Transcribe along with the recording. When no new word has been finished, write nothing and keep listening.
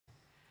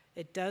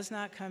It does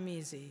not come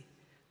easy,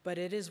 but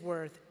it is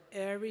worth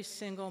every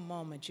single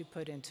moment you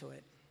put into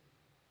it.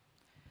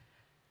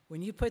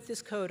 When you put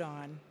this coat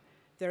on,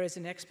 there is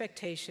an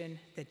expectation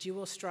that you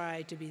will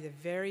strive to be the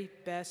very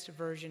best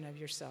version of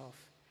yourself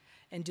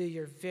and do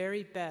your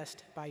very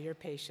best by your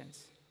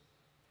patients.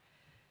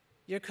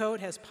 Your coat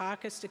has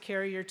pockets to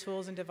carry your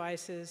tools and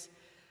devices,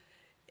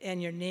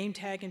 and your name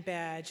tag and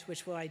badge,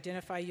 which will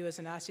identify you as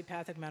an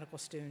osteopathic medical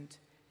student,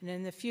 and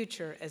in the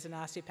future as an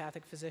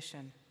osteopathic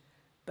physician.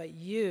 But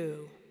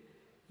you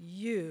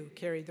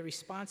carry the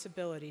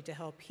responsibility to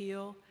help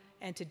heal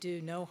and to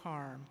do no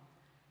harm.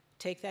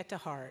 Take that to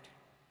heart.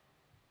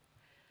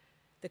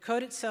 The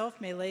coat itself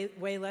may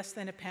weigh less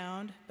than a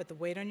pound, but the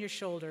weight on your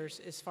shoulders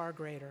is far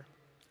greater.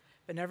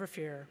 But never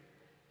fear.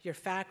 Your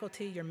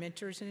faculty, your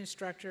mentors and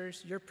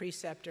instructors, your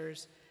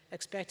preceptors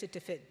expect it to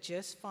fit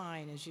just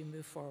fine as you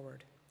move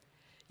forward.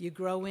 You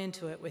grow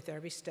into it with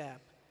every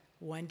step,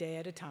 one day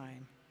at a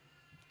time.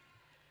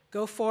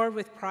 Go forward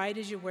with pride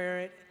as you wear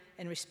it,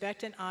 and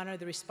respect and honor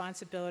the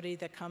responsibility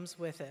that comes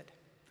with it.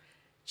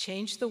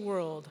 Change the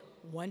world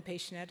one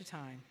patient at a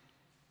time.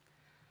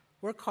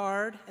 Work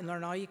hard and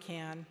learn all you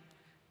can.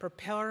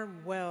 Prepare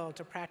well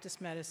to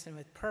practice medicine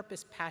with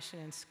purpose, passion,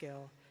 and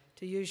skill,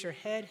 to use your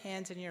head,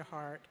 hands, and your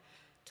heart,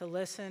 to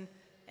listen,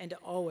 and to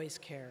always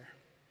care.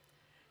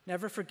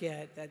 Never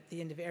forget that at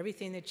the end of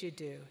everything that you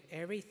do,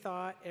 every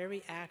thought,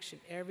 every action,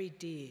 every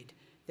deed,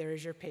 there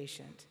is your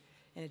patient,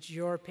 and it's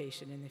your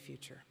patient in the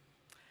future.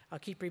 I'll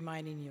keep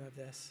reminding you of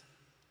this.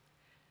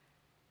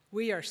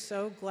 We are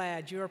so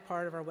glad you are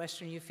part of our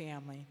WesternU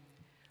family.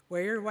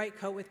 Wear your white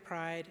coat with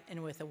pride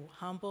and with a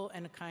humble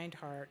and a kind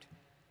heart.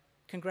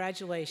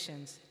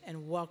 Congratulations,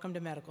 and welcome to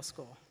medical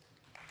school.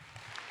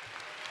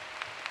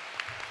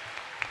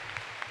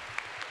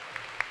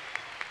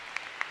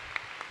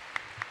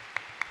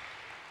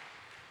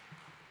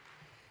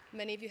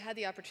 Many of you had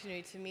the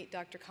opportunity to meet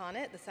Dr.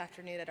 Connett this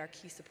afternoon at our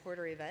Key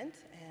Supporter event,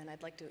 and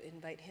I'd like to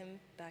invite him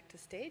back to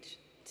stage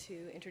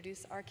to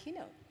introduce our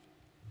keynote.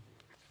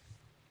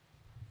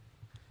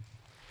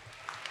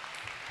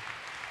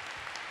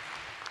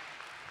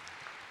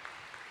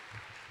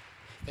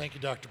 Thank you,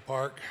 Dr.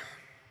 Park.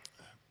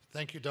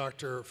 Thank you,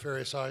 Dr.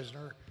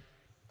 Ferris-Eisner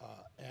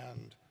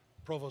and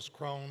Provost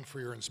Crone,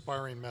 for your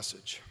inspiring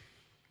message.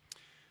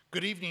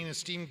 Good evening,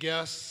 esteemed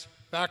guests,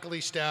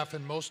 faculty, staff,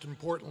 and most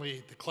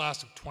importantly, the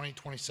class of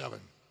 2027.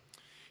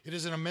 It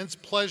is an immense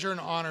pleasure and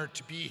honor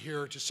to be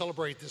here to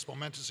celebrate this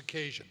momentous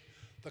occasion,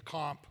 the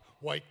Comp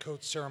White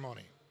Coat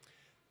Ceremony.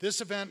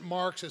 This event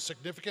marks a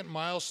significant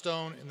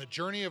milestone in the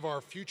journey of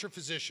our future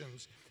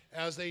physicians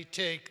as they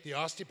take the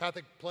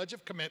Osteopathic Pledge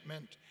of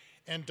Commitment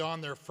and don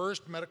their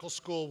first medical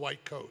school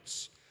white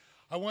coats.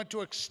 I want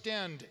to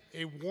extend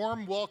a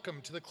warm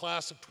welcome to the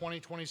class of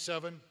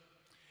 2027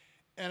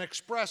 and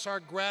express our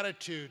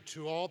gratitude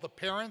to all the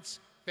parents,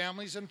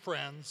 families, and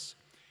friends,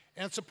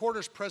 and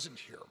supporters present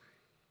here.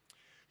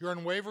 Your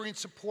unwavering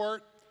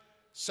support,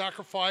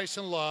 sacrifice,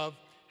 and love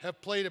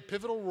have played a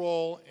pivotal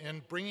role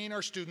in bringing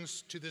our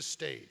students to this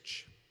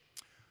stage.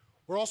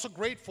 We're also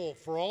grateful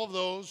for all of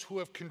those who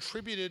have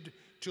contributed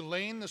to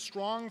laying the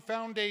strong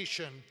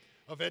foundation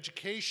of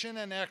education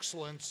and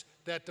excellence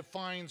that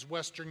defines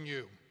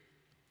WesternU.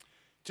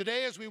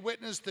 Today, as we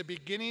witness the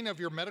beginning of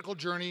your medical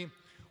journey,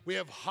 we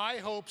have high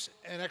hopes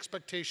and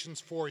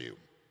expectations for you.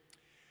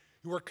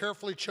 You are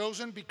carefully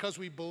chosen because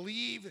we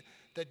believe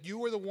that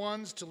you are the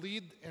ones to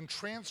lead and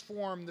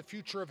transform the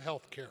future of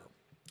healthcare.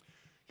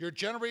 Your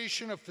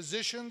generation of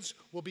physicians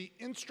will be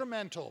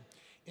instrumental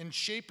in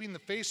shaping the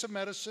face of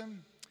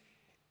medicine,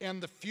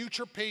 and the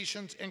future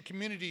patients and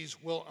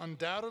communities will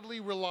undoubtedly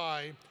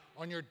rely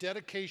on your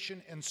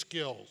dedication and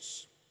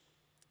skills.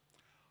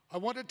 I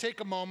want to take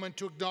a moment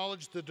to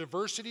acknowledge the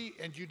diversity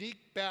and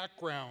unique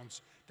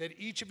backgrounds that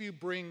each of you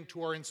bring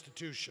to our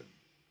institution.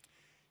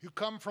 You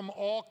come from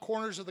all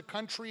corners of the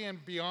country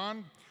and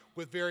beyond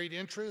with varied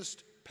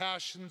interests,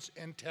 passions,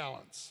 and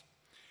talents.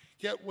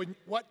 Yet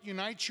what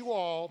unites you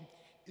all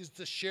is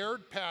the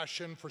shared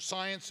passion for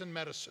science and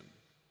medicine.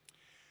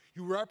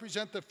 You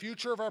represent the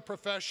future of our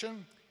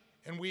profession,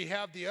 and we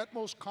have the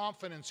utmost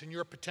confidence in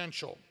your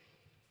potential.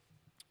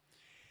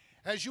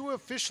 As you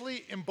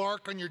officially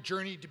embark on your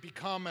journey to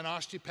become an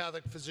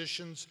osteopathic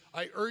physician,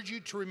 I urge you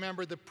to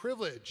remember the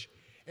privilege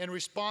and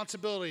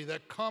responsibility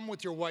that come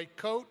with your white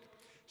coat,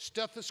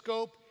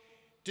 stethoscope,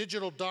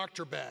 digital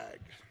doctor bag.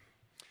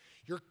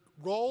 Your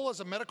role as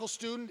a medical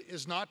student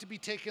is not to be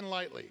taken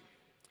lightly.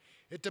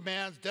 It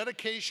demands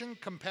dedication,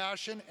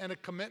 compassion, and a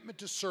commitment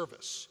to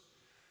service.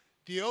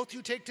 The oath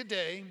you take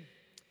today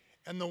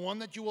and the one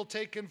that you will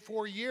take in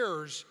 4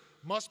 years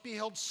must be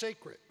held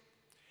sacred,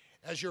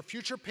 as your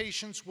future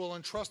patients will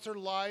entrust their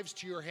lives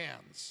to your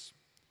hands.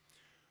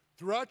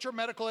 Throughout your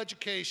medical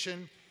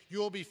education, you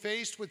will be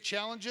faced with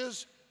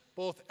challenges,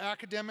 both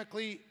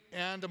academically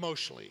and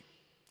emotionally.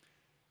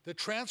 The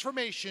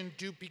transformation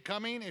to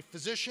becoming a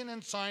physician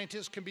and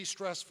scientist can be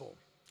stressful,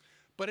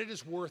 but it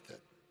is worth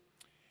it.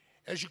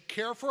 As you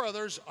care for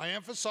others, I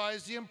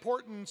emphasize the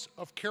importance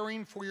of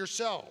caring for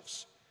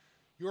yourselves.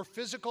 Your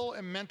physical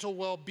and mental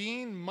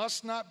well-being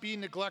must not be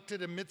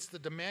neglected amidst the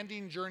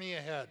demanding journey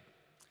ahead.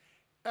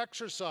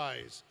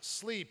 Exercise,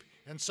 sleep,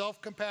 and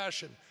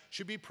self-compassion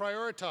should be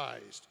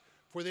prioritized,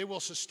 for they will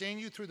sustain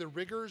you through the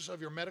rigors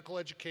of your medical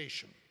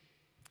education.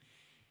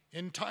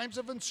 In times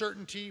of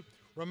uncertainty,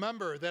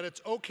 remember that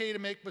it's okay to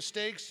make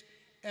mistakes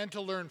and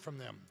to learn from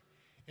them.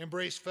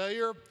 Embrace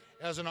failure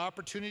as an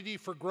opportunity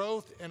for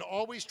growth, and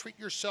always treat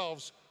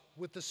yourselves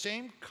with the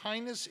same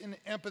kindness and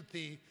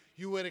empathy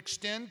you would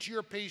extend to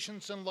your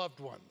patients and loved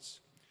ones.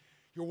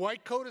 Your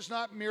white coat is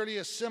not merely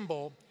a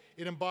symbol,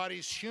 it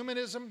embodies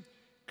humanism,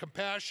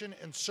 compassion,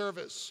 and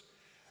service,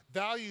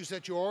 values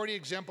that you already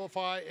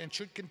exemplify and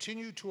should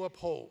continue to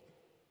uphold.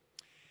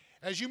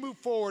 As you move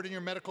forward in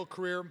your medical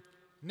career,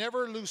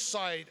 never lose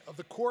sight of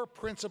the core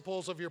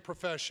principles of your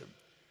profession,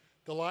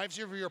 the lives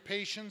of your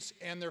patients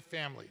and their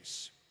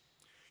families.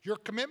 Your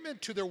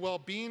commitment to their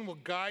well-being will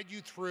guide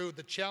you through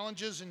the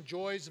challenges and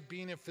joys of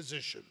being a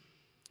physician.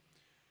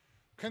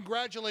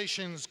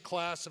 Congratulations,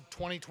 class of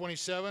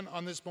 2027,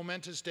 on this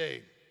momentous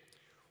day.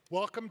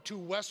 Welcome to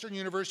Western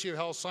University of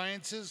Health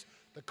Sciences,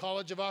 the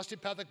College of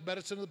Osteopathic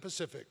Medicine of the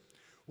Pacific.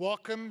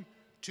 Welcome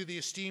to the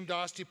esteemed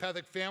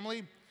osteopathic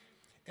family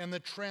and the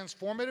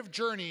transformative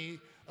journey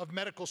of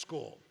medical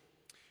school.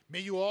 May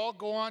you all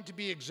go on to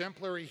be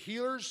exemplary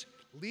healers,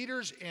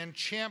 leaders, and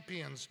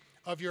champions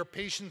of your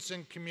patients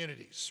and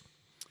communities.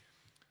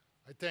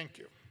 I thank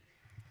you.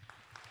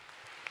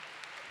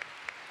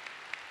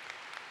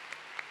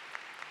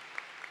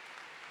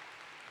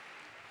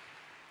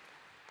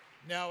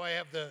 Now I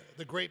have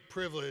the great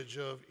privilege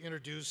of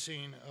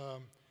introducing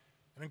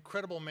an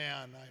incredible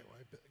man. I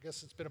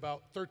guess it's been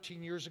about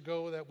 13 years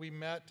ago that we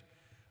met.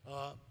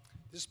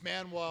 This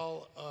man,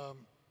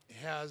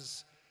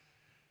 has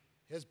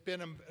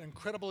been an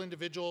incredible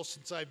individual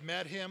since I've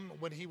met him.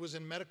 When he was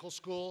in medical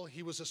school,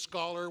 he was a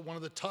scholar, one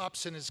of the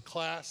tops in his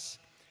class,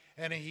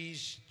 and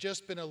he's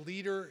just been a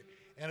leader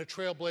and a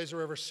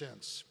trailblazer ever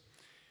since.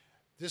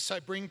 This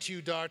I bring to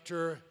you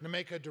Dr.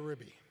 Nemeka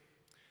Diribi.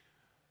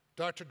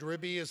 Dr.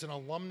 Diribi is an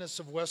alumnus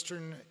of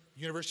Western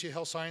University of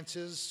Health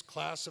Sciences,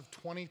 class of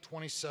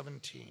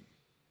 2017.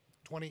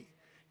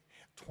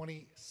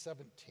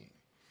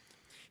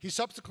 He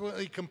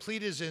subsequently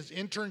completed his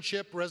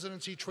internship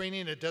residency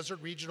training at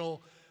Desert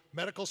Regional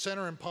Medical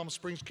Center in Palm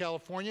Springs,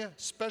 California,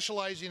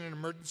 specializing in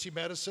emergency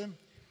medicine.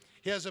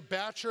 He has a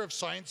Bachelor of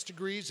Science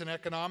degrees in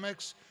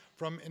economics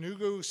from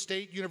Enugu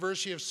State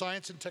University of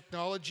Science and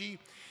Technology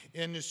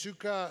in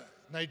Nsukka,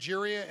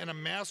 Nigeria, and a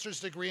master's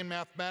degree in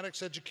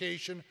mathematics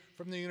education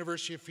from the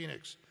University of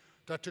Phoenix.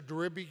 Dr.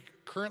 Diribi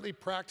currently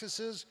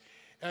practices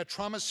at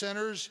trauma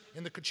centers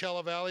in the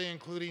Coachella Valley,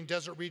 including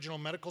Desert Regional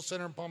Medical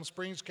Center in Palm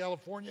Springs,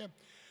 California,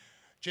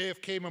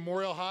 JFK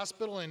Memorial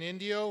Hospital in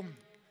Indio,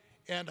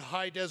 and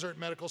High Desert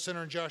Medical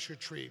Center in Joshua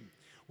Tree,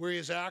 where he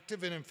is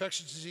active in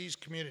infectious disease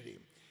community.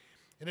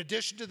 In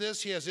addition to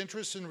this, he has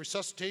interest in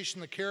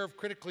resuscitation and the care of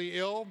critically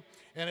ill,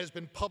 and has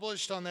been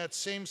published on that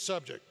same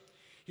subject.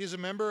 He is a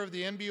member of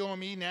the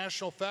NBOME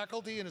National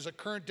Faculty and is a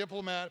current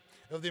diplomat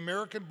of the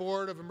American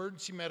Board of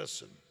Emergency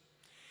Medicine.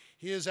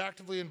 He is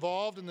actively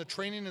involved in the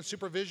training and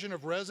supervision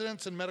of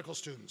residents and medical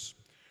students.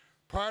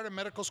 Prior to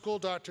medical school,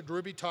 Dr.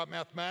 Diribi taught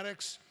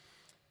mathematics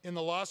in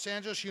the Los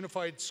Angeles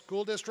Unified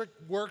School District,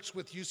 works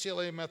with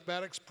UCLA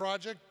Mathematics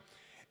Project,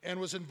 and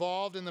was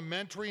involved in the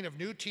mentoring of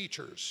new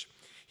teachers.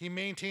 He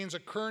maintains a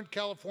current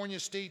California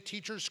State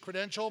teacher's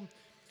credential.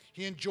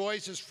 He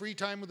enjoys his free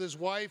time with his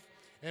wife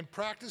and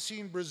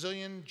practicing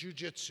Brazilian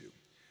Jiu-Jitsu.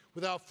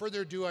 Without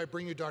further ado, I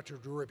bring you Dr.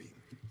 Diribi.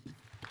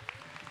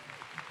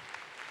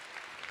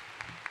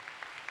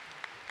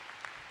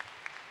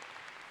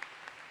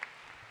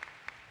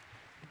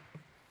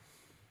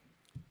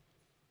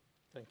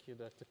 Thank you,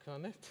 Dr.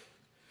 Conant.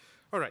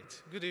 All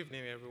right, good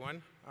evening,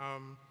 everyone.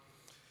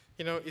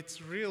 It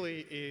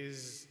really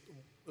is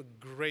a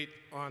great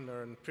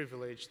honor and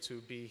privilege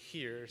to be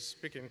here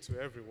speaking to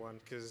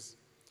everyone, because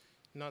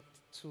not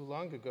too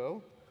long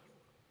ago,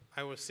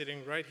 I was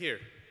sitting right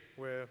here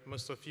where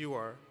most of you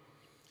are.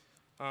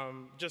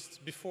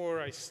 Just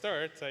before I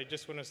start, I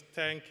just want to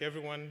thank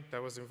everyone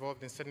that was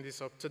involved in setting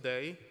this up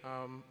today.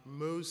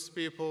 Most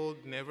people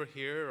never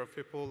hear of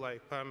people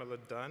like Pamela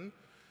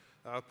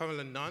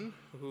Nunn,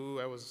 who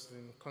I was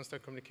in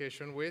constant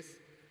communication with.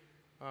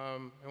 I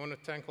want to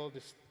thank all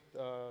the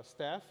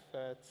staff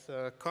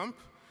at COMP,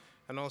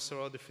 and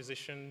also all the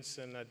physicians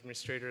and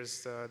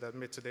administrators that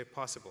made today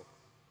possible.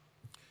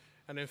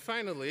 And then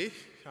finally,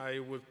 I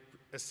would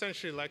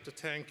essentially like to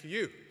thank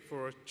you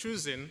for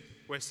choosing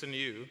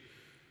WesternU.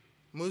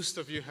 Most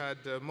of you had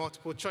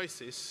multiple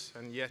choices,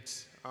 and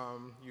yet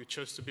you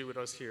chose to be with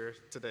us here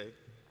today.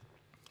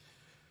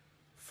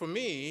 For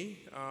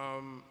me,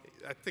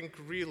 I think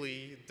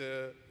really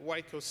the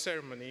white coat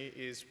ceremony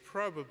is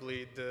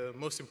probably the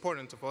most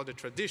important of all the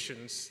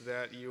traditions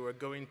that you are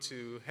going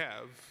to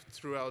have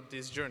throughout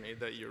this journey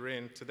that you're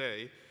in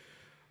today.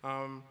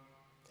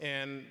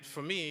 And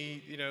for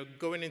me,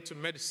 going into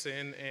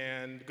medicine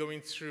and going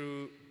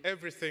through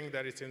everything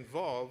that it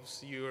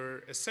involves, you're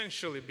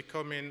essentially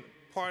becoming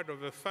part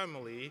of a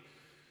family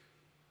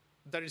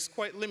that is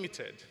quite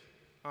limited,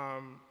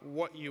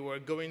 what you are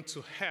going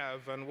to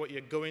have and what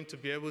you're going to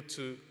be able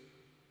to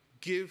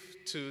give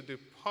to the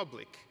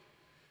public.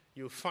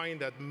 You'll find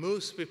that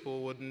most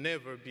people would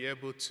never be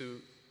able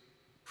to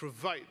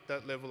provide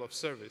that level of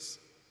service.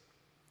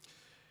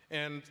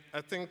 And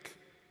I think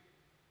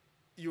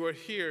you are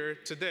here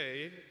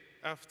today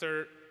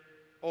after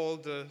all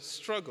the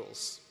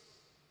struggles,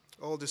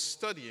 all the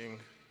studying,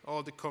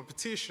 all the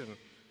competition,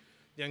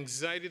 the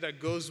anxiety that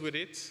goes with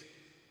it,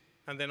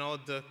 and then all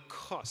the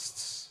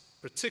costs,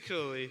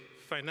 particularly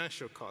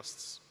financial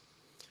costs.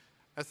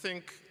 I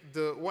think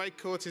the white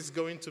coat is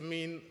going to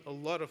mean a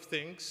lot of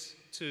things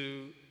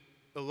to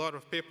a lot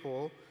of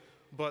people,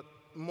 but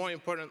more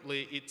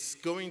importantly, it's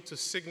going to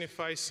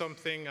signify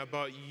something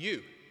about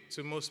you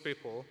to most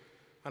people,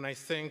 and I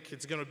think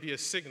it's going to be a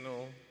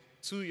signal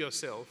to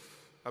yourself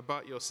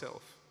about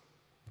yourself.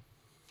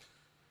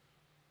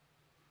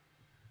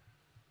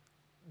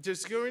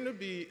 There's going to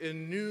be a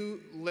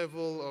new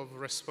level of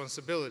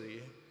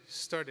responsibility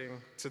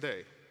starting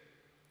today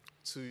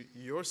to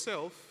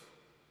yourself,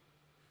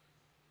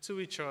 to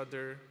each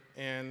other,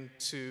 and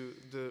to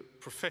the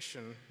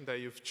profession that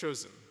you've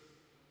chosen.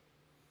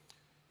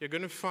 You're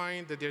going to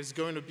find that there's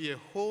going to be a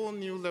whole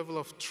new level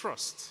of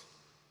trust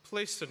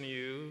placed on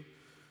you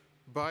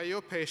by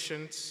your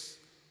patients,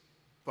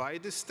 by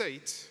the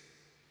state,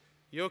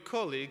 your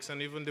colleagues,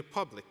 and even the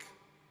public.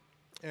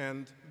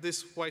 And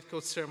this white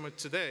coat ceremony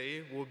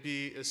today will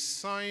be a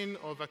sign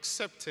of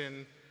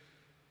accepting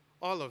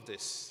all of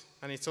this.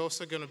 And it's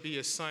also going to be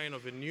a sign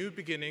of a new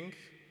beginning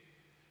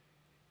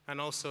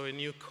and also a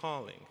new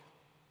calling.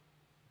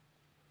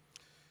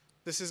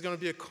 This is going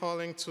to be a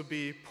calling to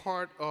be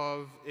part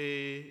of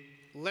a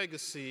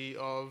legacy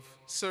of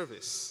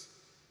service,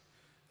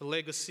 a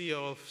legacy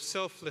of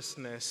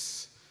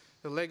selflessness,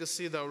 a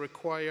legacy that will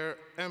require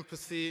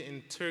empathy,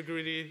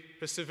 integrity,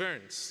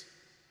 perseverance,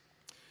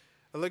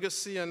 a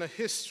legacy and a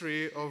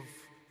history of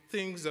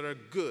things that are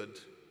good,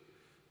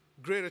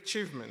 great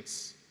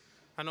achievements,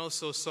 and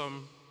also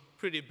some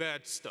pretty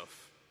bad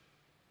stuff.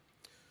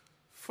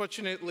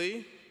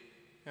 Fortunately,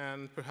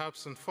 and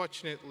perhaps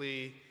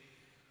unfortunately,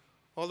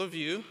 all of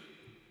you,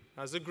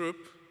 as a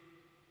group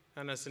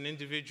and as an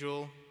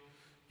individual,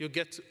 you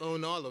get to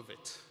own all of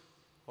it,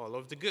 all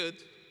of the good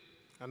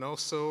and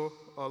also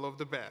all of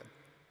the bad.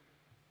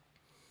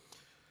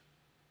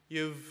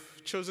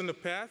 You've chosen a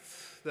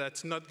path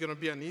that's not going to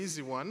be an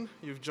easy one.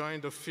 You've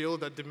joined a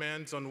field that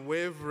demands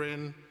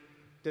unwavering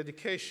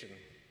dedication,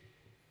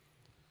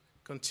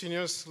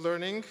 continuous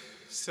learning,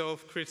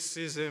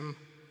 self-criticism,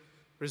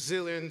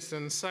 resilience,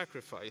 and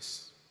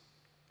sacrifice.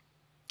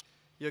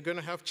 You're going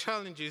to have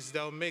challenges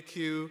that will make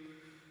you,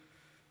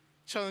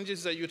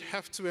 challenges that you'd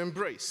have to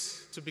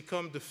embrace to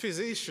become the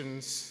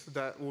physicians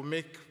that will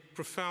make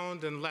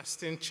profound and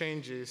lasting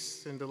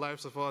changes in the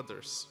lives of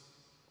others.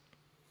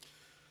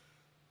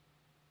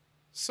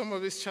 Some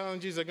of these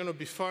challenges are going to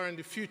be far in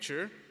the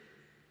future.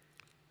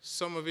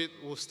 Some of it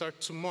will start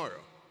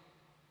tomorrow.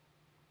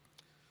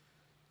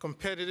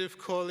 Competitive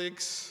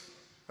colleagues,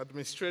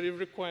 administrative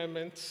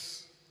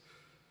requirements,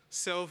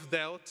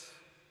 self-doubt,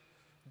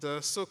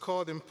 the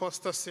so-called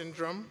imposter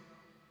syndrome,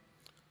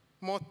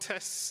 more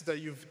tests than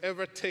you've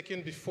ever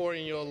taken before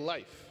in your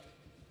life.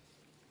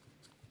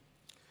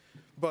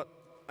 But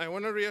I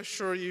want to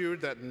reassure you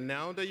that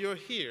now that you're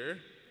here,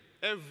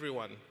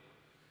 everyone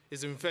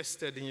is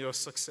invested in your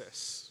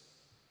success.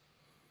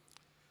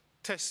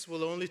 Tests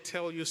will only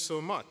tell you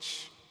so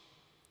much.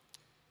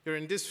 You're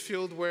in this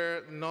field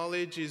where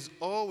knowledge is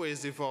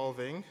always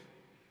evolving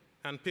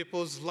and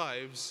people's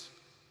lives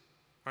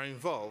are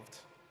involved.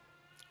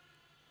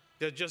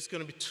 There are just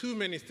going to be too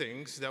many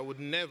things that would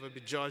never be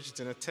judged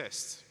in a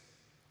test.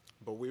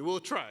 But we will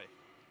try.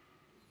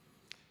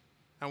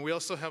 And we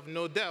also have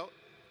no doubt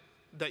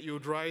that you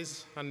would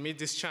rise and meet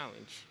this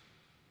challenge.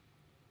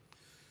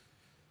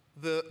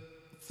 The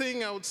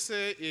thing I would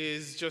say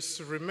is just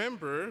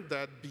remember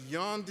that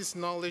beyond this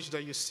knowledge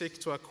that you seek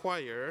to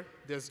acquire,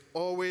 there's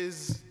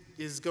always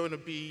is going to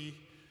be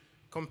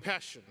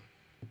compassion,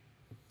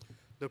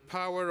 the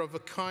power of a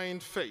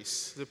kind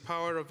face, the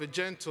power of a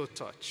gentle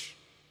touch.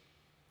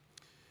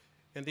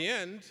 In the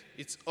end,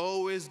 it's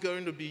always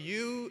going to be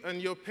you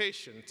and your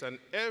patient, and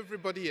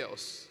everybody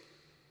else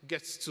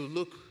gets to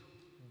look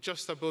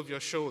just above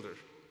your shoulder.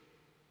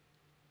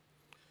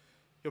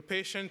 Your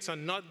patients are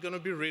not going to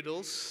be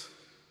riddles.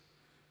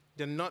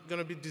 They're not going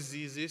to be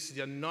diseases.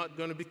 They're not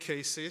going to be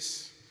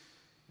cases.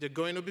 They're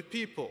going to be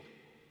people.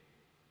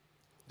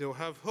 They'll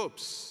have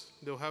hopes.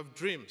 They'll have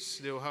dreams.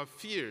 They'll have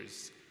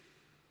fears.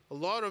 A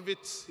lot of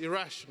it's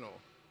irrational,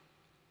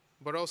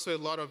 but also a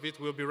lot of it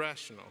will be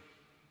rational.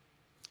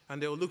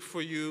 And they'll look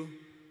for you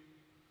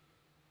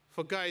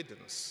for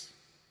guidance.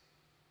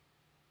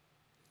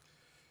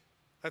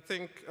 I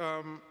think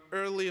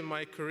early in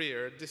my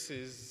career,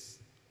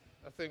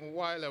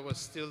 while I was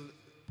still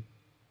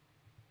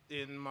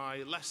in my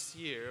last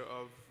year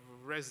of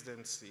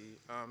residency,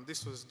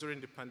 this was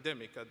during the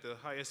pandemic at the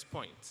highest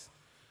point.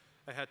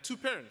 I had two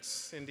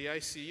parents in the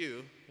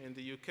ICU in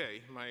the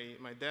UK.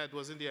 My dad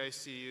was in the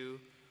ICU,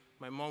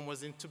 My mom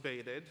was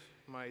intubated.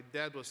 My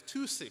dad was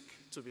too sick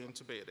to be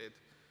intubated.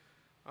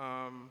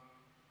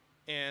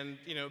 And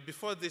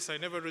before this, I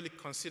never really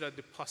considered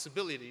the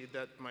possibility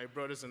that my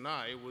brothers and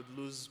I would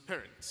lose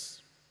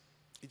parents.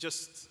 It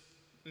just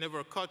never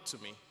occurred to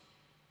me.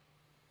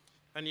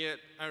 And yet,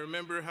 I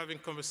remember having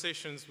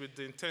conversations with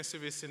the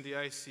intensivists in the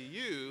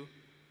ICU,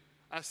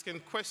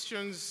 asking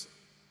questions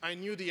I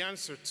knew the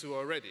answer to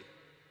already,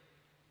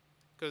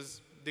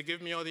 because they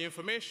gave me all the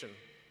information.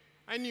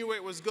 I knew where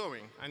it was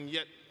going, and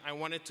yet I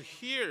wanted to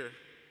hear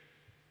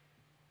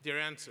their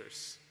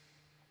answers.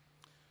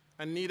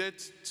 I needed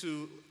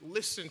to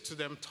listen to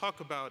them talk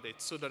about it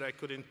so that I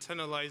could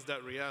internalize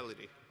that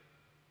reality.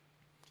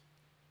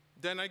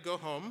 Then I go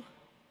home,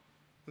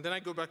 and then I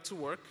go back to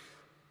work,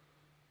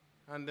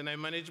 and then I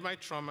manage my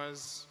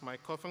traumas, my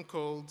cough and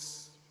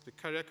colds, the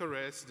cardiac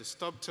arrest, the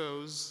stubbed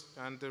toes,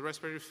 and the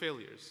respiratory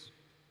failures.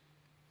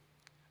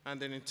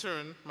 And then in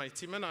turn, my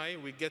team and I,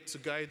 we get to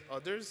guide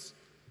others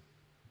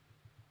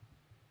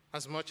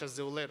as much as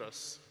they'll let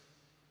us.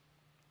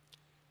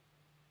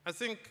 I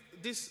think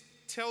this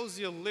tells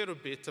you a little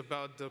bit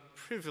about the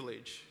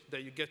privilege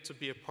that you get to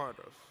be a part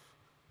of.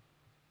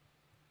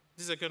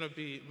 These are going to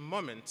be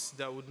moments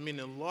that would mean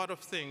a lot of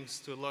things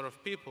to a lot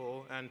of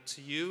people, and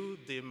to you,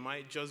 they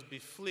might just be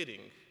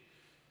fleeting.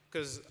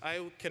 Because I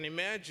can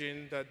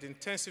imagine that the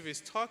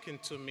intensivist talking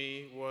to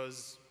me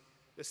was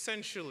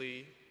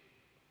essentially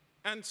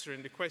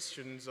answering the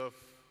questions of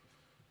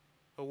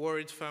a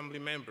worried family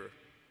member.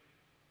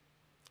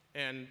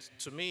 And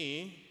to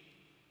me,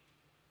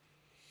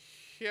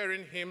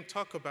 hearing him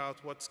talk about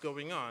what's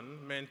going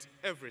on meant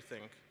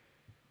everything,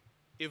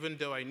 even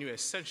though I knew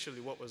essentially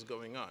what was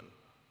going on.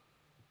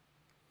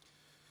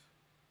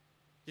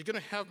 You're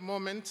going to have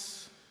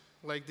moments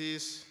like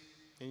this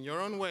in your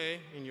own way,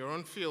 in your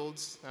own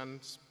fields, and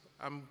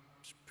I'm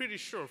pretty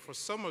sure for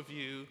some of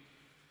you,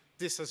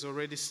 this has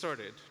already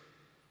started.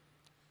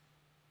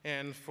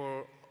 And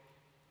for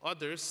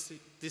others,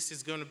 this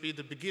is going to be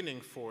the beginning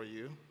for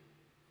you.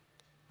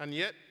 And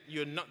yet,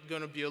 you're not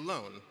going to be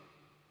alone.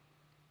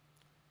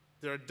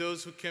 There are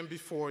those who came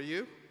before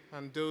you,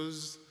 and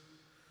those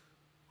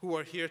who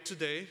are here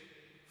today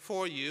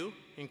for you,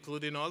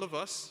 including all of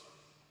us,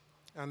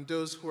 and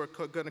those who are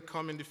going to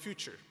come in the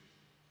future.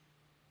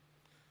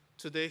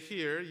 Today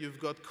here, you've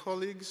got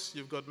colleagues,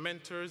 you've got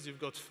mentors, you've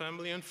got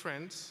family and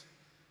friends,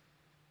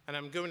 and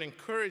I'm going to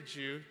encourage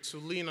you to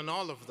lean on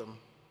all of them,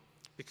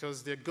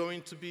 because they're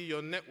going to be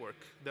your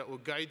network that will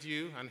guide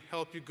you and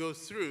help you go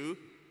through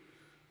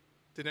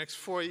the next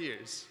 4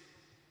 years.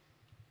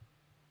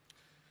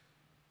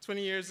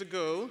 20 years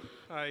ago,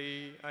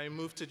 I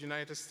moved to the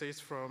United States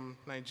from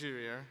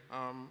Nigeria.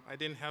 I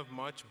didn't have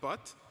much,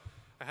 but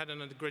I had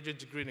an undergraduate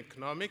degree in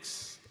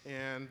economics,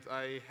 and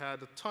I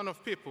had a ton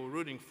of people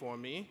rooting for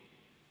me.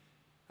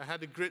 I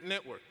had a great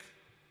network.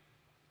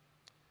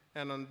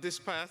 And on this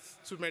path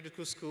to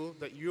medical school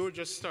that you're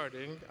just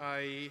starting,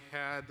 I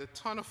had a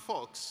ton of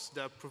folks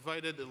that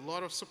provided a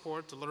lot of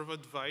support, a lot of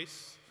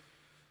advice,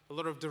 a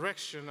lot of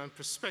direction and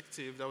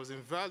perspective that was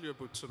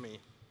invaluable to me.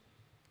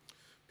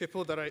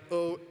 People that I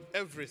owe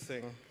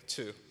everything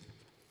to.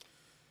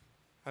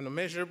 An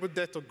immeasurable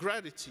debt of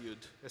gratitude,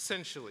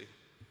 essentially.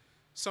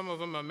 Some of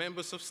them are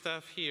members of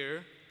staff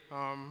here.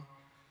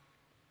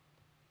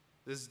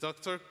 There's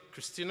Dr.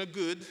 Christina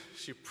Good.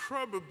 She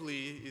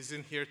probably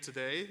isn't here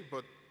today,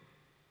 but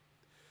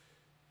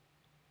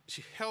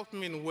she helped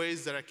me in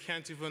ways that I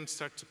can't even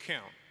start to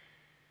count.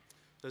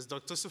 There's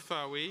Dr.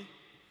 Sufawi,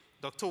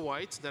 Dr.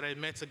 White, that I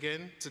met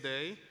again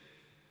today,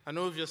 and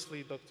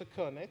obviously Dr.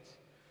 Cornett.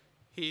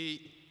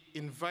 He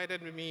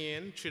invited me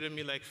in, treated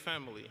me like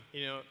family.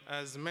 You know,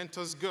 as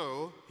mentors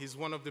go, he's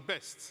one of the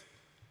best.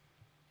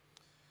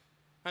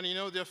 And you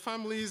know, there are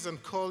families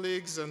and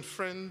colleagues and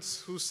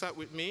friends who sat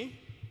with me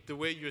the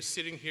way you're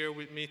sitting here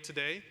with me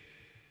today.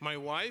 My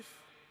wife,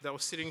 that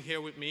was sitting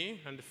here with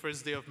me on the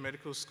first day of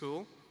medical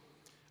school.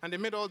 And they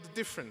made all the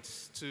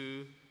difference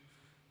to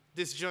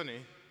this journey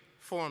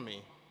for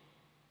me.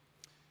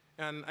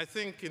 And I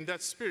think in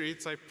that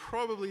spirit, I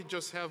probably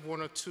just have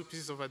one or two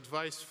pieces of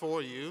advice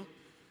for you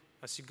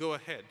as you go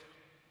ahead.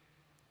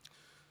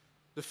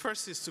 The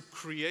first is to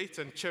create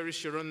and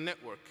cherish your own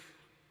network.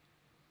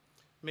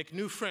 Make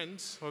new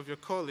friends of your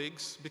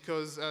colleagues,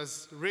 because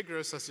as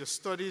rigorous as your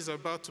studies are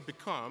about to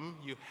become,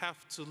 you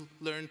have to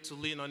learn to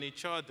lean on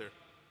each other.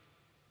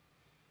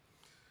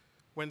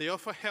 When they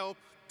offer help,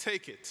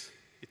 take it.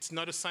 It's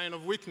not a sign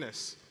of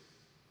weakness.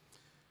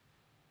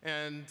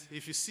 And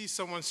if you see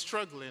someone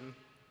struggling,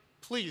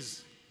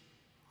 please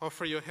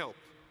offer your help.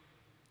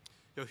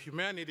 Your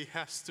humanity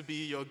has to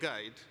be your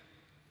guide.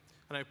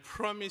 And I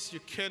promise you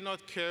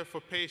cannot care for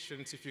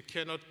patients if you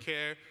cannot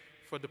care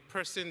for the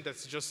person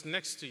that's just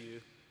next to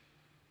you,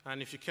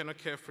 and if you cannot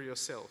care for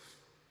yourself.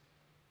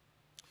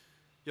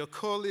 Your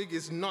colleague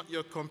is not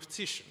your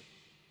competition.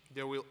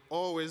 There will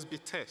always be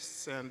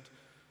tests, and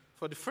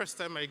for the first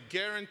time, I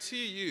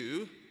guarantee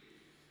you,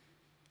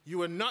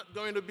 you are not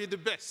going to be the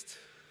best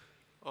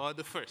or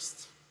the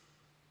first.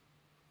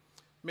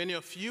 Many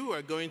of you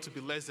are going to be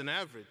less than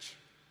average.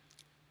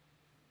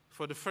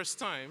 for the first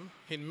time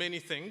in many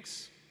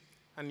things,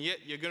 and yet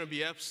you're going to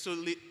be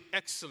absolutely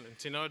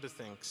excellent in other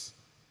things.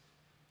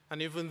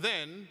 And even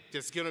then,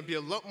 there's going to be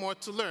a lot more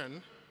to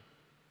learn.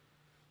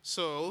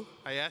 So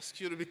I ask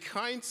you to be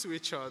kind to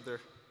each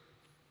other.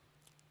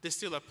 This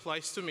still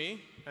applies to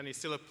me, and it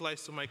still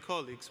applies to my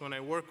colleagues when I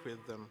work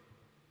with them.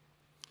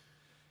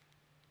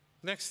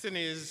 Next thing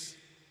is,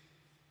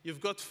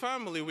 you've got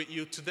family with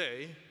you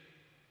today.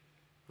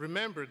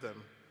 Remember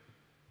them.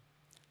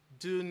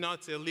 Do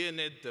not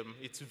alienate them.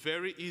 It's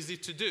very easy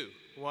to do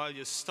while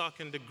you're stuck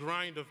in the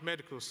grind of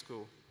medical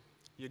school.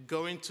 You're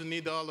going to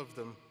need all of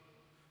them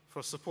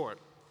for support.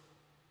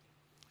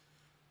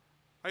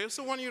 I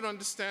also want you to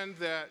understand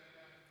that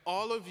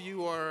all of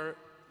you are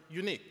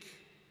unique.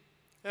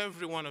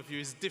 Every one of you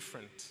is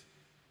different.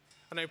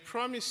 And I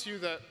promise you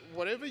that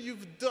whatever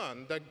you've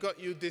done that got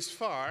you this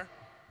far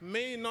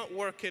may not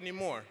work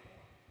anymore.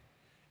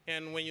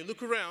 And when you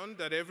look around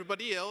at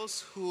everybody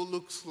else who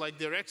looks like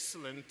they're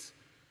excellent,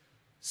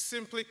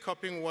 simply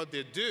copying what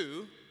they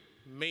do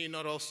may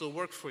not also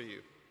work for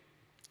you.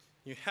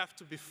 You have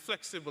to be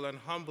flexible and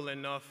humble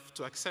enough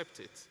to accept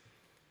it,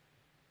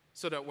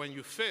 so that when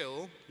you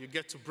fail, you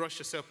get to brush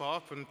yourself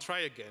off and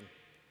try again,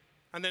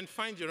 and then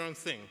find your own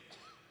thing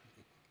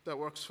that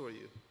works for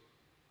you.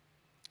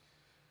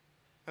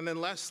 And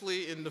then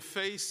lastly, in the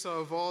face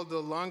of all the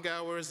long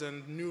hours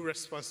and new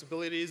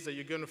responsibilities that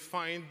you're going to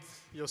find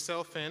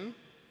yourself in,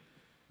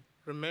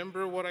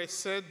 remember what I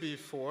said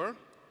before.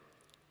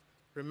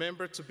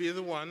 Remember to be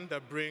the one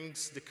that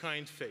brings the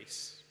kind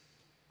face.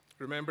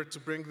 Remember to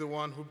bring the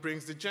one who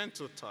brings the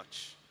gentle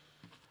touch.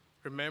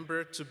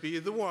 Remember to be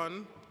the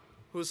one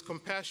who's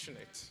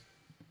compassionate.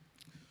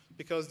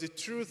 Because the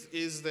truth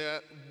is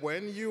that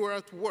when you are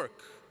at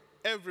work,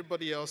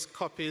 everybody else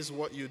copies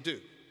what you do.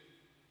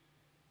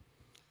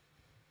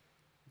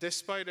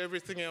 Despite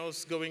everything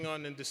else going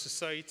on in the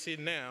society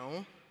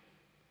now,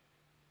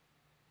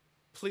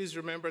 please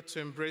remember to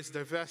embrace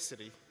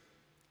diversity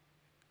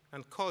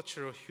and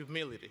cultural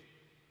humility,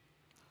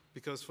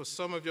 because for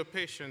some of your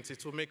patients,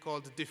 it will make all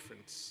the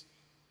difference.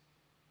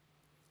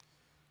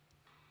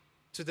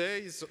 Today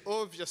is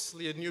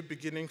obviously a new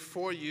beginning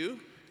for you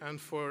and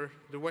for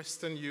the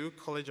WesternU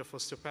College of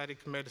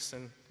Osteopathic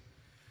Medicine.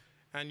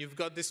 And you've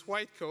got this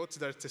white coat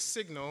that's a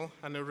signal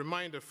and a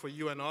reminder for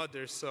you and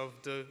others of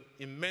the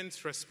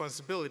immense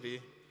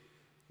responsibility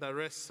that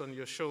rests on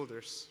your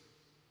shoulders.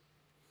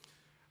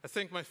 I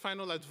think my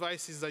final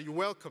advice is that you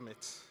welcome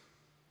it.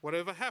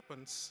 Whatever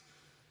happens,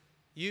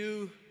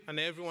 you and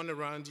everyone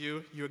around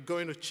you, you're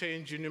going to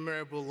change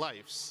innumerable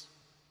lives.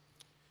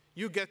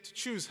 You get to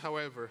choose,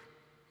 however,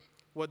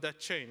 what that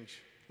change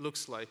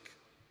looks like.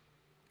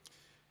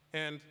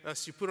 And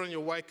as you put on your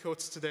white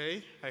coats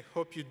today, I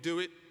hope you do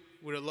it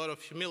with a lot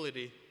of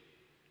humility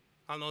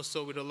and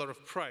also with a lot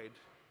of pride,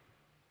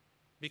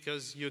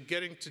 because you're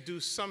getting to do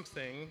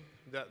something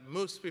that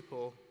most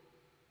people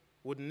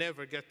would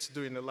never get to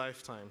do in a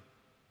lifetime.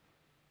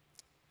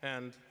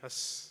 And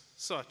as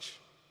such,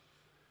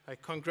 I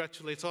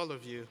congratulate all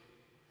of you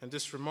on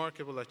this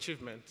remarkable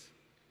achievement,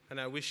 and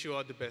I wish you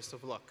all the best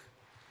of luck.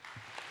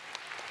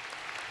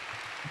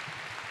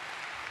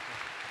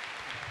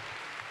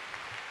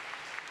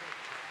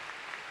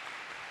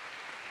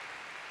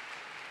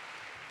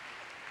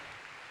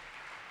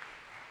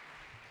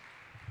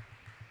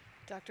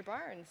 Dr.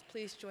 Barnes,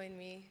 please join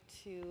me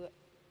to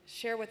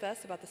share with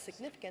us about the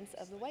significance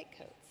of the white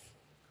coats.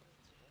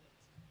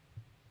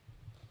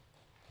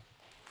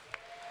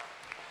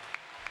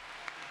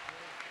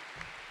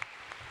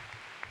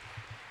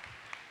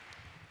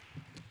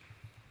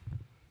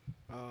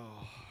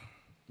 Oh.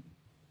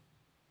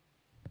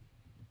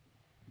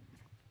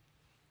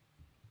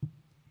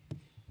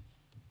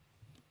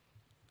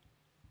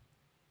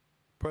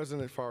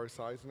 President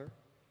Forrest Eisner,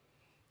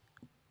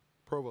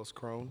 Provost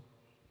Crone,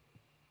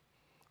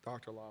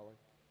 Dr. Lally,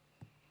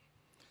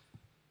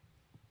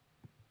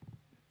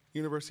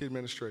 University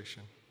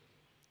Administration,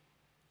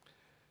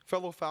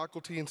 fellow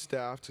faculty and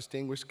staff,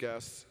 distinguished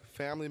guests,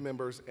 family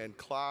members, and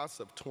class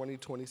of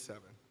 2027.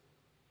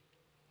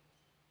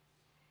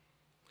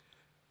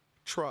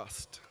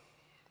 Trust.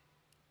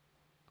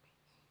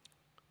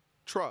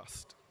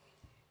 Trust.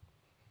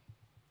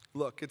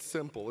 Look, it's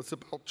simple. It's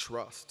about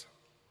trust.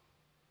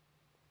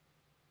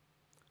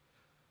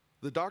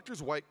 The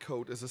doctor's white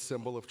coat is a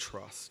symbol of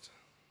trust.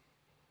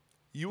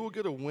 You will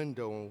get a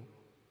window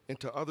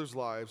into others'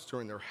 lives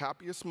during their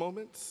happiest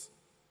moments.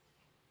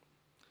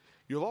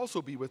 You'll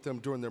also be with them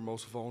during their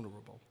most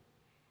vulnerable.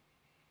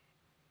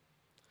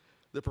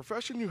 The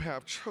profession you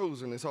have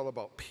chosen is all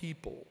about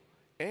people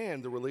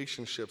and the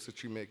relationships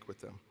that you make with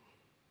them.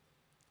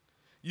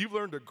 You've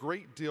learned a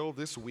great deal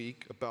this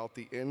week about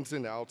the ins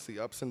and outs, the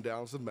ups and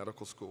downs of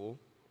medical school,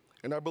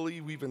 and I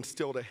believe we've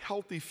instilled a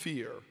healthy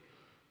fear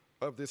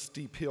of this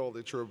steep hill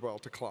that you're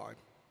about to climb.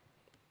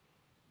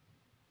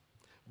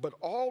 But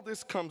all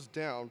this comes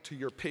down to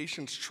your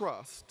patient's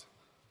trust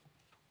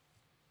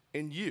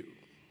in you.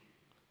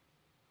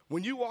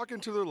 When you walk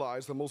into their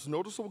lives, the most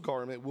noticeable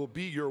garment will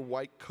be your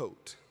white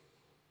coat.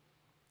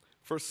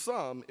 For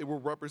some, it will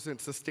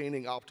represent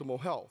sustaining optimal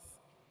health.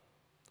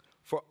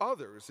 For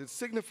others, it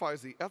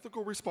signifies the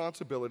ethical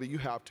responsibility you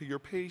have to your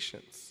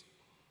patients.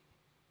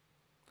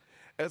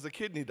 As a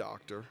kidney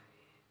doctor,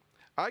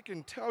 I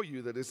can tell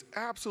you that it's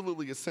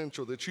absolutely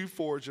essential that you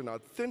forge an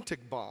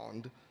authentic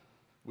bond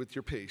with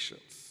your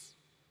patients.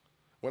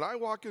 When I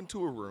walk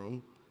into a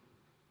room,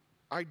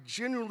 I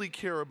genuinely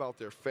care about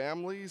their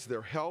families,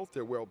 their health,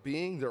 their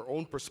well-being, their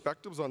own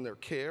perspectives on their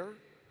care,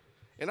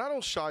 and I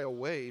don't shy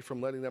away from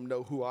letting them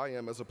know who I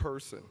am as a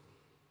person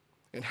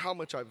and how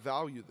much I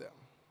value them.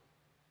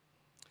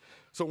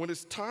 So when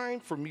it's time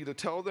for me to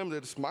tell them that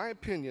it's my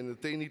opinion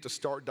that they need to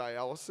start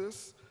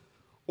dialysis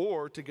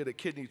or to get a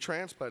kidney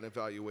transplant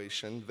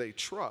evaluation, they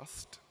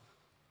trust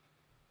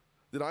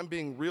that I'm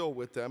being real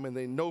with them and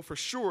they know for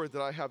sure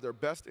that I have their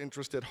best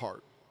interest at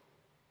heart.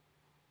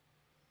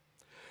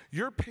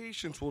 Your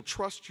patients will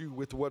trust you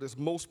with what is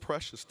most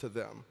precious to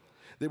them.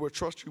 They will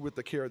trust you with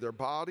the care of their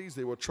bodies.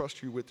 They will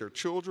trust you with their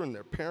children,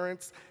 their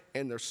parents,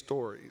 and their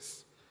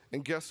stories.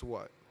 And guess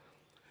what?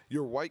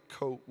 Your white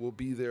coat will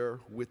be there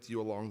with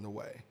you along the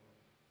way.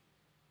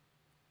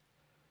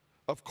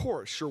 Of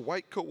course, your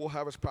white coat will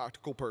have its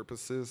practical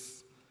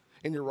purposes.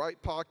 In your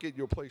right pocket,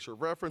 you'll place your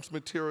reference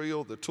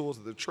material, the tools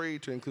of the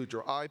trade to include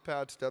your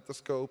iPad,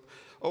 stethoscope,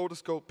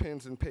 otoscope,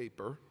 pens, and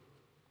paper.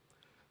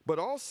 But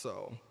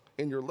also,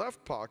 in your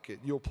left pocket,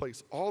 you'll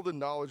place all the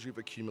knowledge you've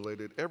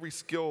accumulated, every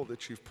skill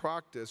that you've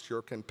practiced,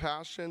 your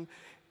compassion,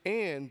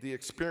 and the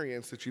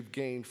experience that you've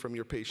gained from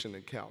your patient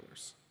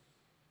encounters.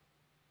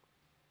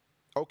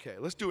 Okay,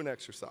 let's do an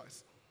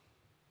exercise.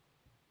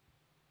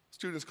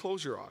 Students,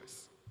 close your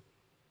eyes.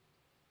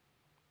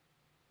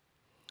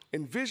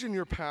 Envision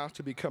your path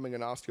to becoming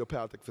an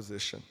osteopathic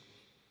physician.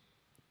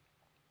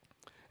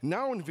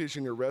 Now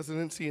envision your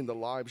residency and the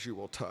lives you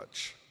will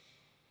touch.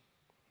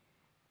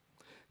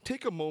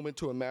 Take a moment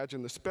to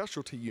imagine the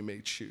specialty you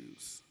may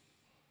choose.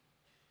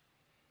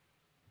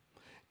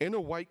 In a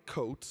white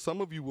coat,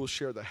 some of you will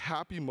share the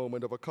happy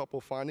moment of a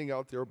couple finding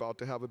out they're about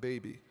to have a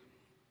baby.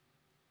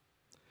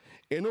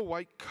 In a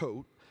white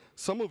coat,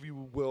 some of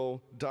you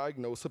will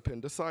diagnose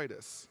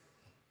appendicitis.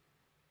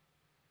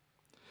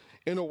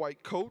 In a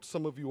white coat,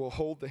 some of you will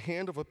hold the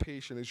hand of a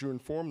patient as you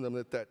inform them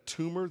that that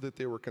tumor that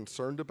they were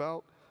concerned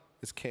about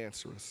is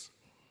cancerous.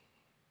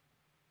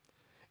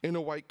 In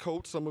a white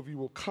coat, some of you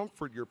will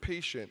comfort your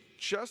patient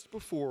just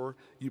before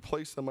you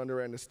place them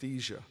under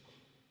anesthesia.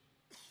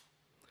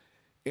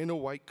 In a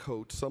white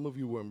coat, some of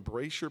you will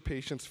embrace your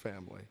patient's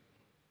family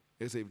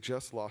as they've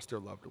just lost their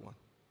loved one.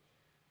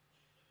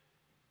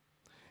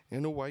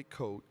 In a white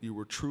coat, you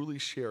will truly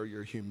share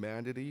your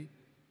humanity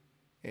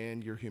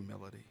and your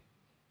humility.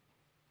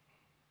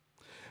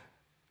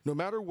 No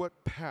matter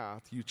what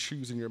path you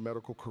choose in your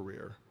medical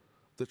career,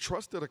 the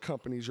trust that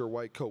accompanies your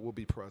white coat will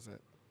be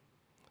present.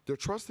 The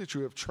trust that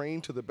you have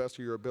trained to the best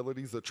of your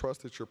abilities, the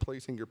trust that you're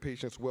placing your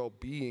patient's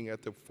well-being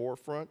at the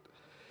forefront,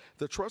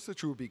 the trust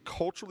that you will be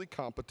culturally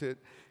competent,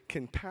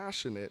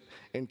 compassionate,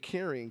 and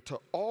caring to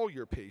all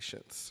your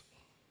patients,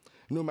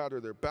 no matter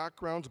their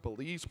backgrounds,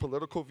 beliefs,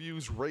 political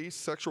views, race,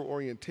 sexual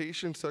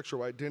orientation,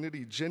 sexual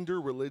identity, gender,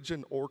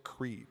 religion, or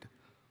creed.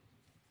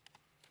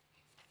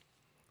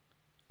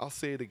 I'll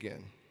say it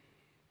again.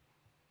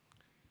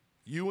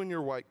 You in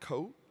your white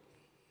coat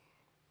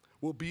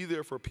will be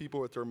there for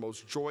people at their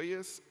most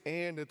joyous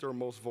and at their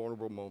most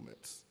vulnerable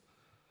moments.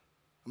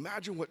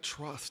 Imagine what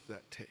trust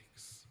that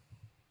takes.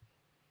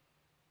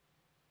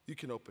 You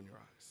can open your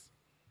eyes.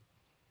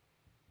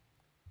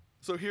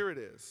 So here it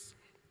is,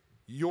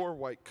 your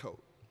white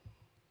coat.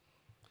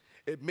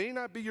 It may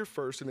not be your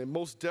first, and it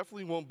most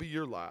definitely won't be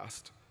your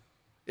last.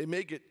 It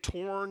may get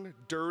torn,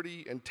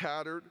 dirty, and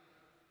tattered,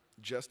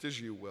 just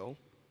as you will.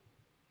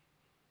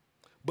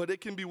 But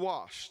it can be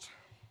washed,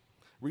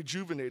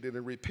 rejuvenated,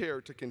 and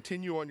repaired to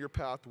continue on your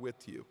path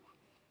with you.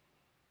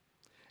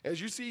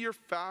 As you see your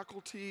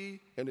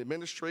faculty and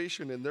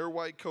administration in their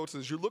white coats,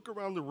 as you look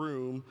around the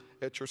room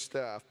at your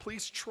staff,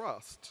 please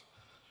trust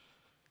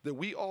that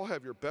we all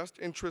have your best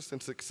interests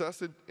and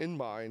success in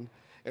mind,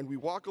 and we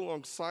walk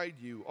alongside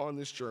you on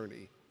this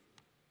journey.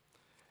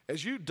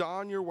 As you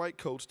don your white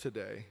coats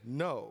today,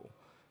 know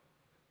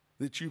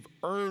that you've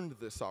earned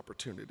this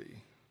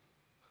opportunity.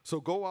 So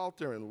go out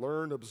there and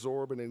learn,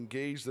 absorb, and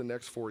engage the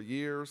next 4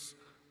 years.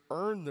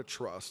 Earn the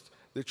trust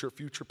that your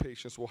future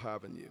patients will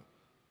have in you.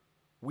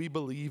 We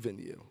believe in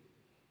you.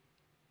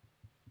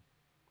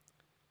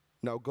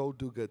 Now go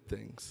do good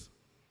things.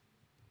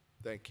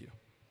 Thank you.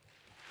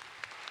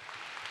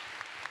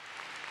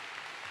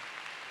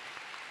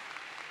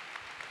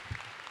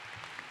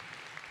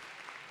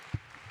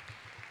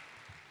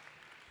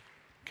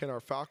 Can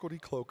our faculty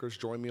cloakers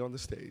join me on the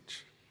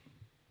stage?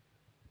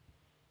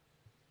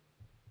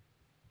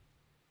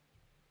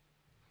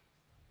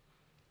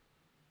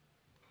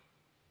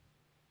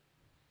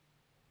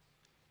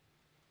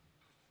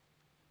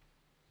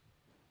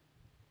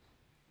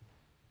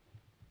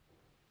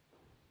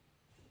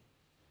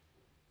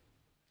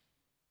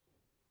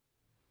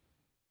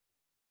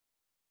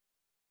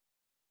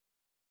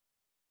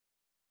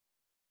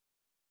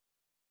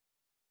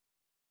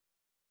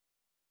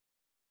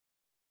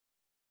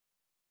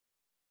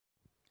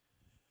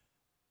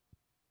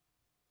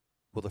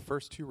 Will the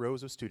first two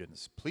rows of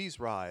students please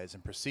rise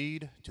and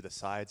proceed to the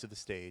sides of the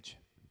stage?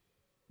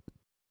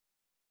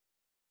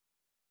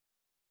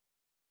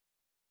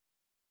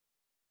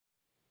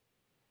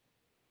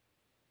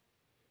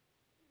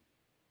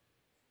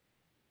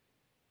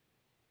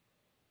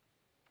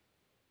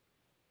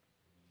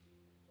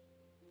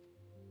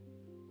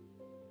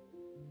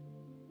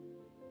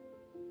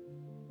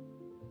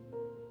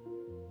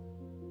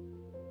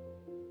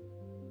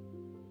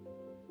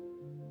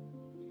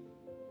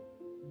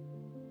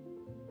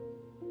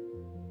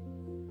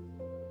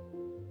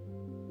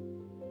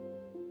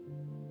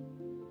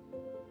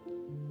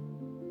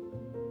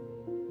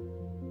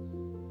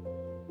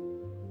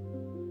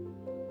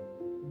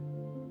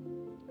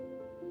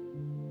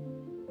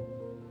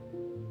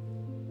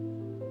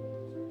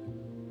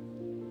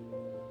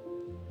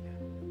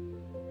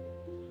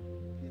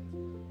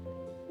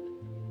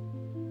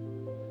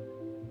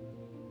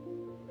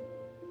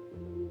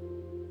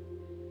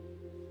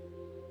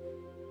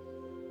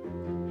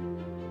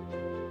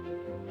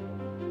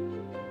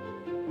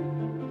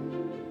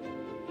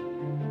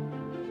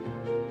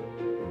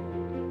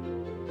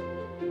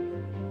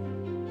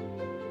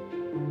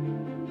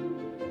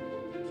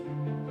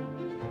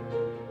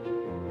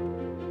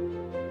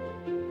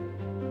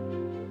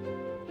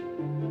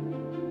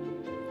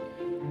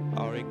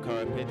 Arik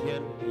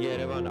Karapetyan,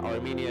 Yerevan,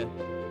 Armenia.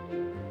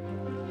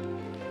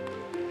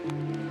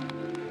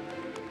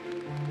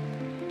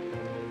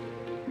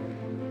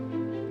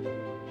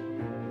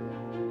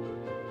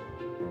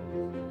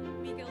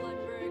 Mika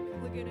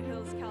Lundberg, Laguna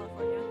Hills,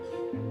 California.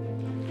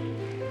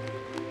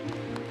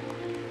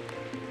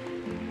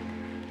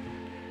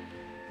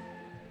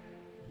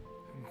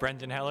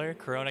 Brendan Heller,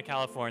 Corona,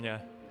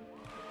 California.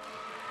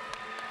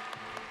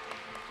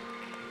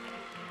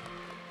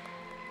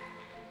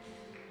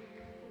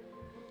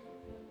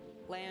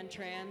 Lan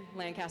Tran,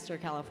 Lancaster,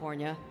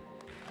 California.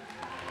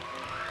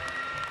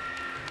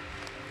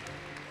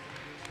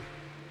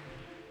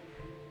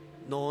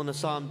 Nolan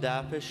Assam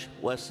Dafish,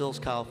 West Hills,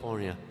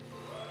 California.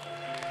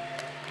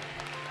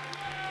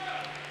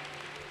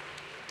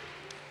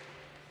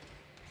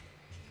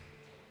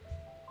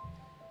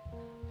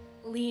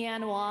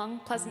 Leanne Wong,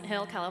 Pleasant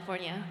Hill,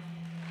 California.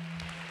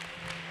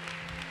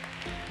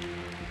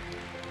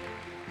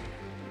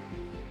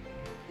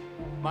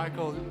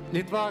 Michael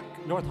Litvak,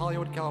 North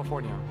Hollywood,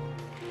 California.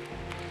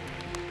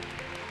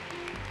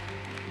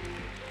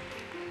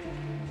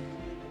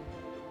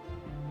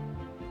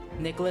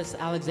 Nicholas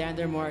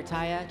Alexander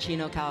Morataya,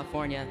 Chino,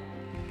 California.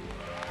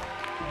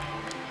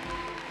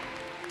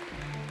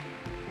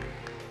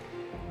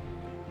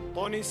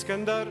 Tony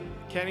Skandar,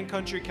 Canning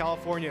Country,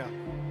 California.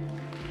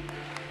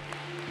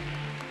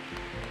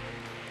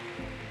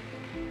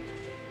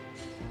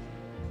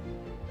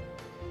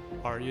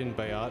 Aryan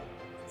Bayat,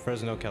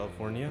 Fresno,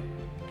 California.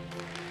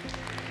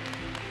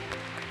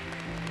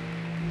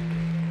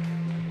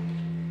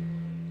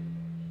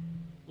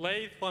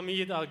 Laith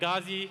Hamid Al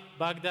Ghazi,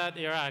 Baghdad,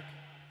 Iraq.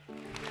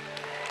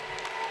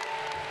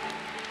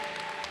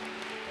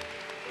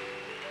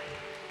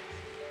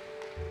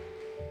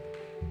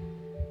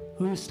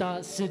 Husta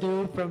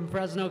Sidhu from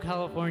Fresno,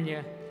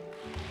 California.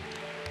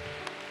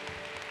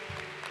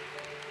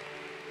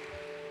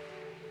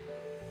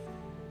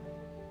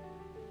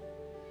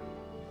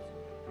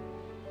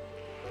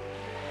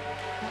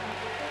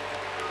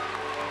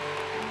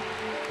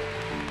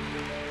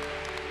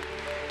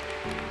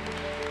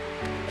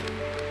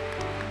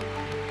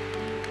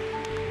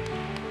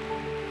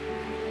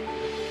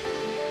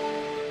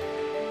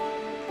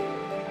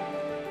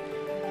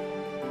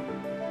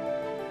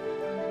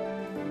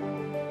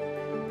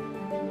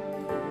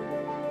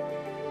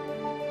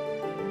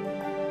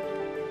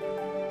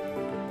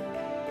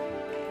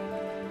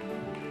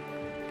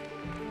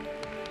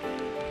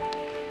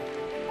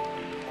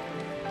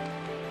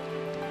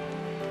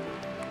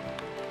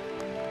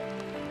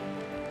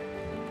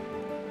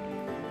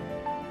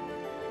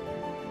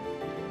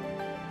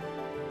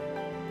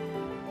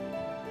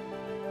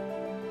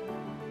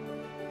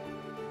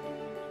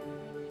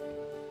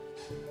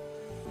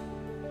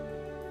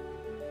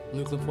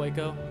 Luke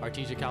Lafueco,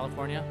 Artesia,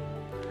 California.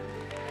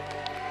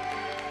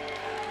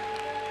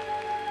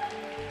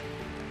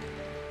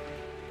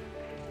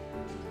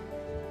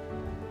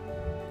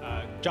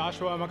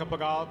 Joshua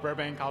Macapagal,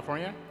 Burbank,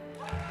 California.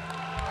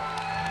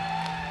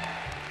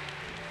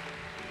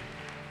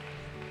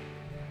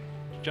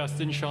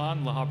 Justin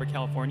Sean, La Habra,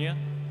 California.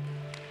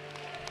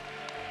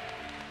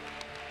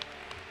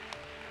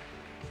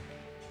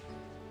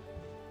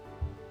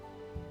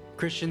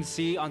 Christian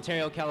C.,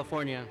 Ontario,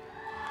 California.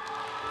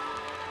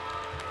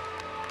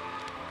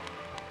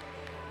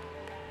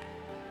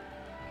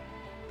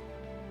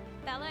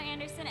 Bella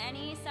Anderson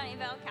Ennie,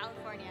 Sunnyvale,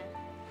 California.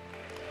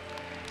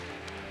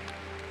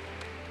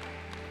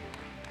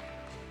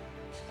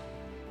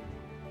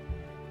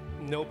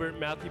 Nilbert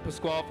Matthew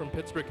Pasquale from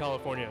Pittsburgh,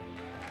 California.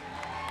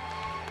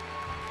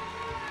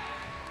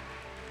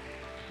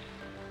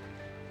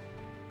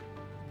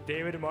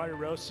 David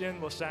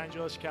Martirosian, Los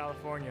Angeles,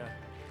 California.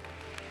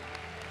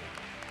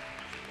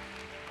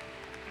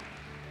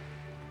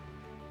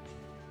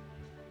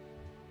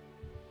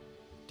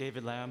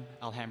 David Lamb,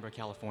 Alhambra,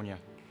 California.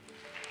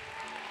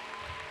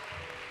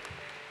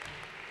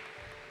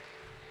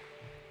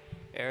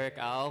 Eric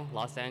Al,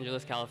 Los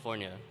Angeles,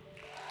 California.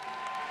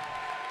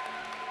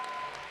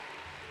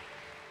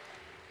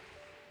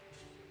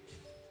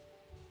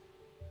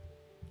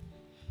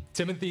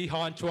 Timothy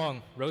Han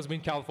Chuang,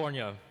 Rosemead,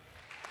 California.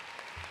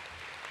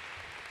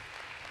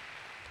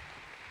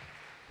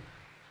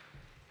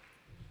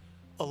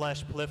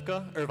 Alesh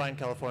Plivka, Irvine,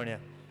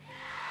 California.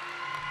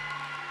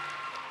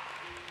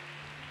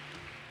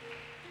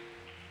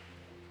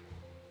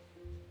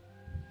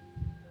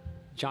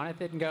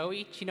 Jonathan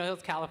Goey, Chino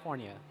Hills,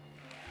 California.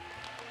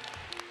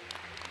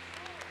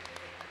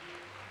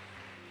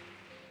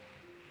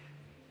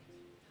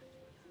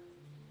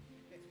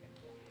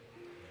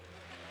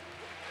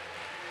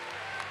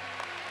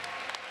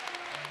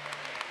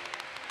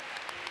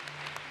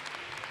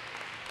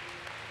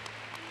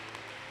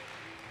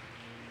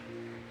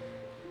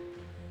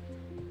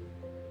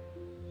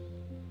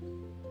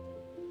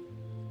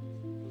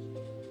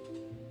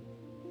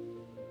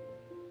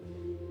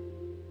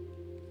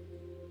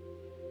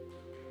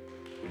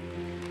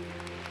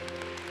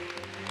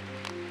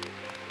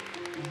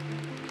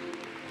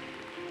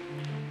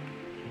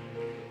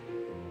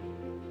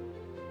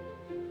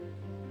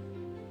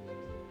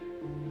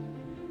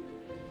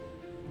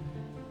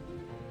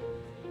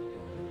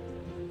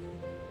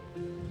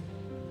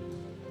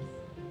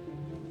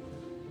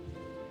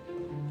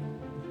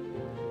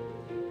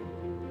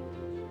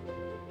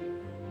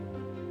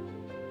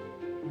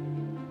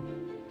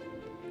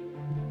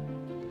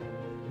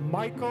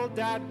 Michael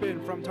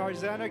Dadbin from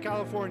Tarzana,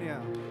 California.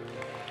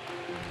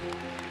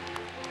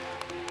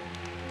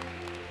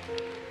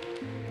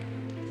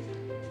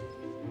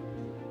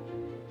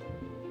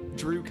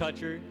 Drew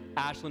Kutcher,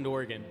 Ashland,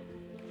 Oregon.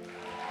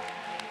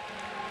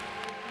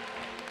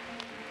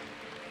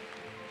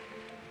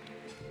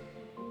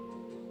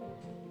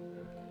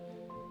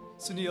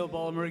 Sunil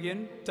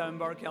Balamurgan,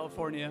 Dunbar,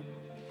 California.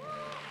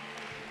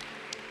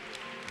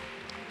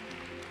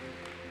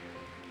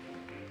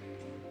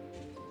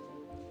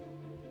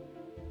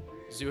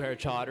 Zuhair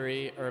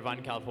Chaudhary,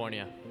 Irvine,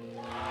 California.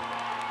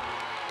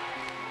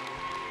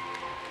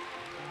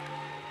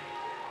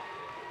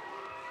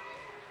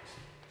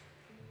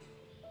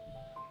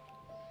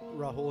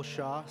 Rahul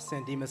Shah,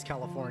 San Dimas,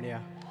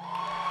 California.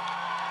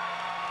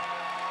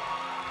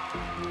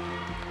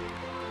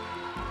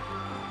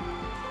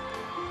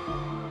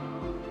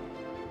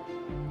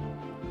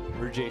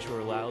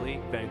 Rajeshwar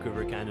Lally,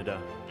 Vancouver, Canada.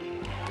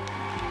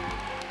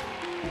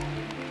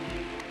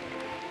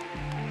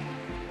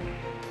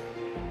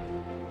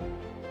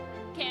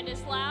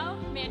 Candice Lau,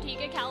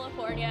 Manteca,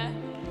 California.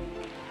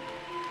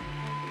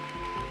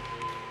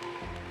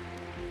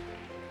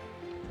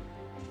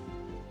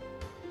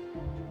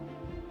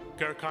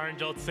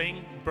 Gurkaranjot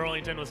Singh,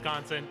 Burlington,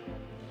 Wisconsin.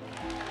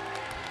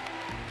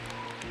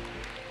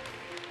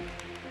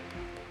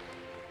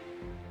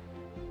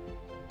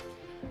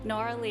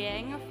 Nora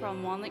Liang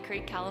from Walnut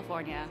Creek,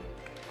 California.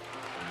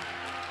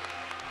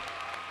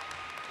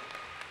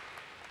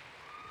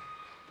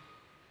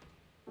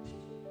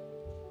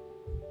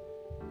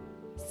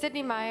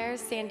 Sydney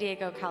Myers, San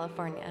Diego,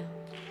 California.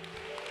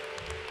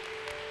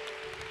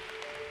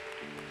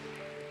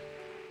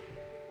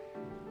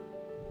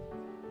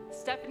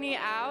 Stephanie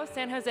Au,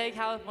 San Jose,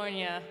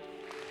 California.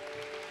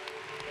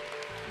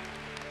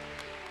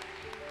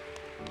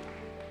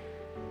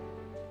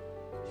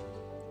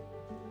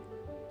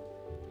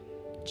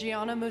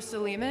 Gianna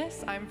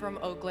Musalimis, I'm from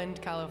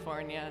Oakland,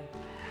 California.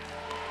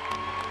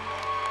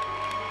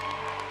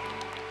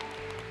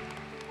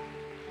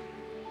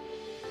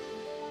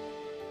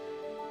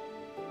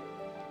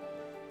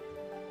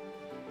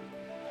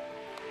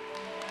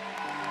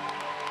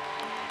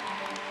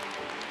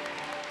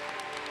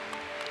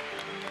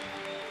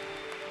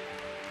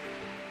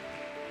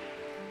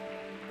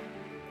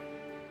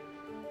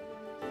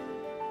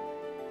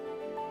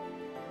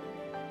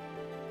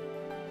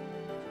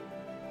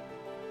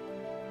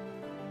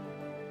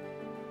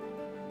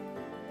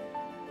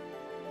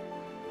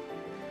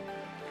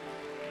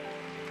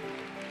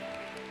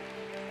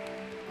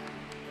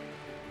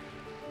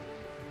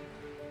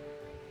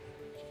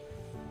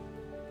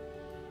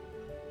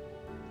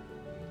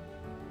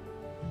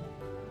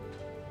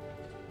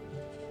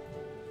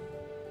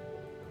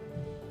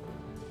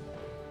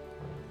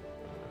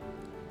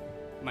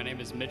 My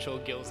name is Mitchell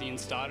Gilzine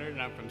Stoddard,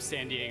 and I'm from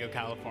San Diego,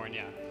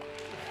 California.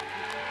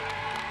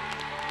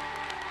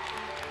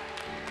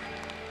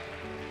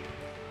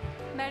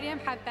 Mariam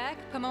Habek,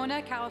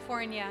 Pomona,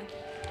 California.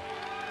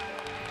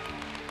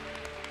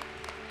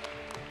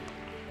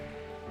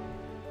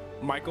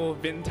 Michael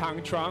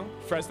Vintang Trung,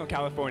 Fresno,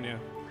 California.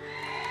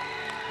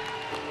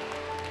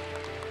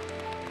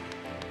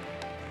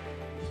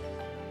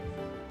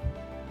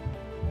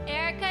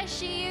 Erica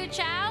Shiyu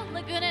Chow,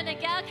 Laguna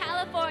Niguel,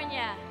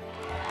 California.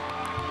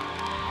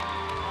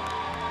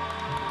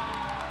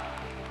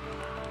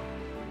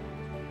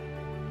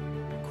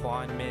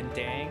 Quan Min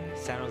Dang,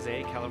 San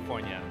Jose,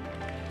 California.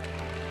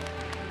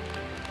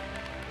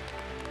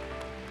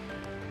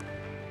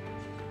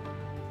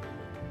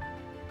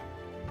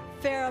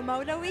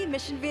 Faramonowi,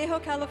 Mission Viejo,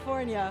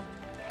 California.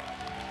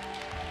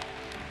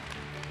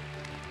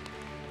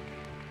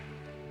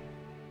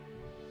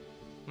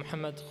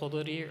 Muhammad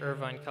Khuduri,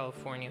 Irvine,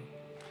 California.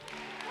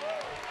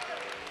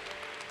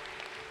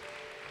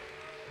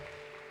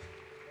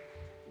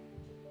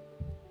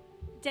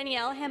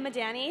 Danielle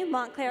Hamadani,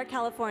 Montclair,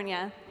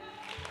 California.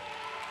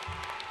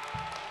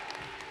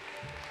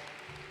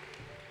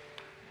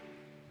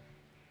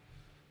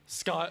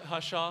 Scott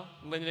Hushaw,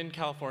 Linden,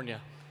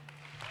 California.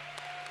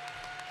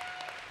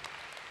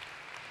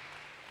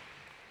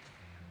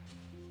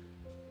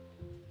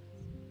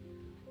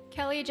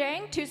 Kelly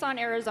Jang, Tucson,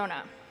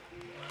 Arizona.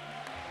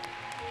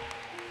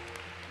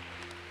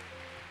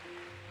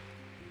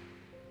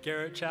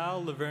 Garrett Chow,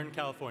 Laverne,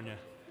 California.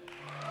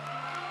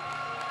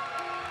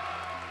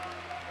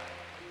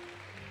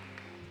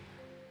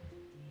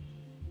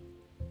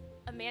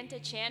 Amanda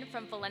Chan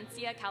from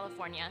Valencia,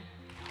 California.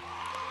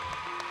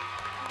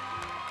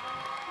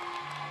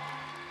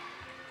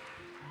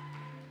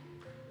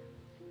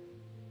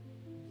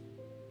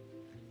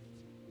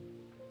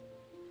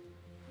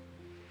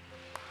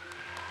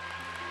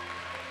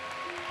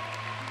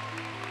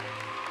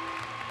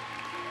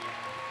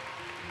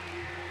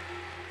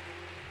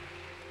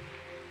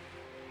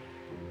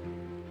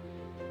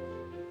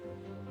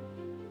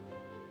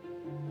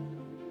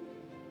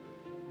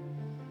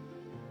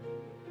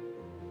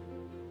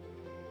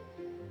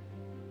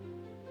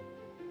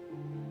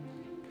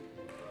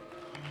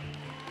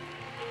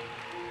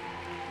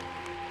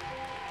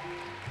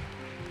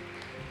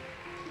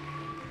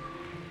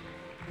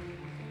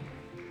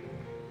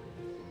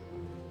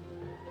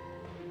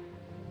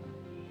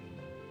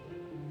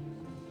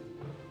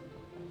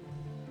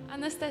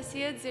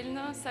 Anastasia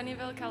Zilno,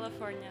 Sunnyvale,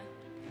 California.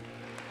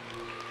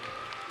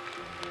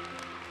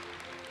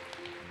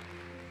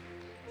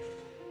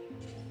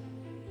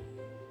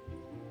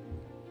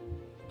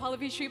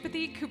 Pallavi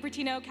Shripathy,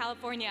 Cupertino,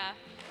 California.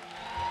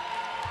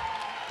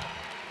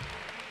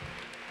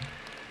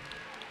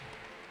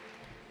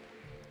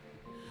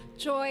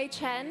 Joy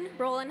Chen,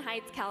 Roland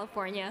Heights,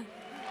 California.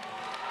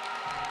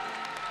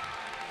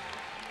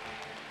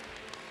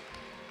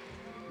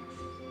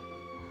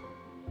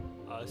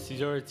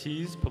 Cesar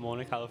Ortiz,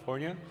 Pomona,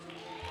 California.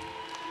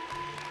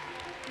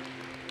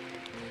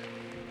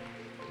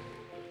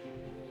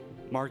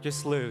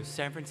 Marcus Liu,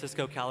 San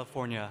Francisco,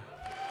 California.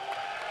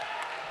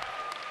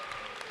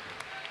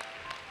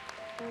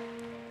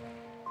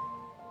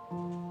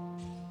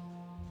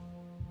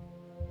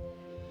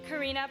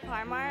 Karina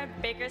Parmar,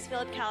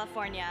 Bakersfield,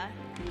 California.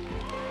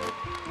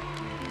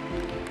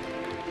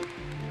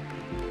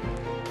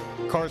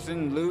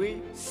 Carson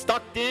Louie,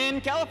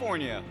 Stockton,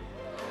 California.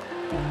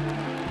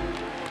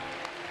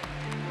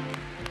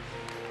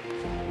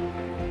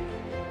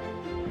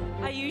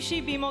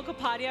 Ayushi Bimo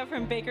Kapadia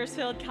from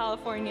Bakersfield,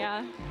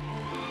 California.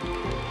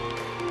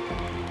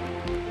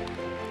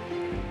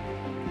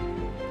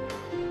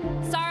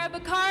 Sarah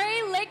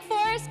Bakari, Lake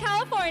Forest,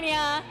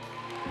 California.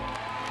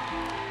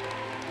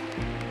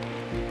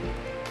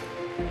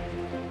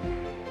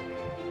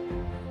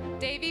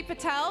 Davy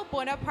Patel,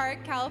 Buena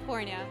Park,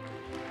 California.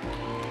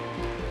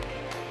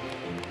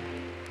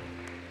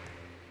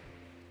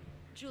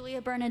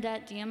 Julia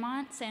Bernadette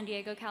Diamant, San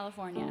Diego,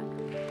 California.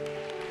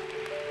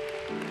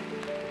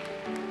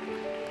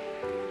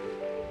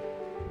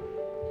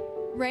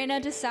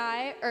 Reina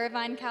Desai,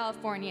 Irvine,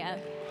 California.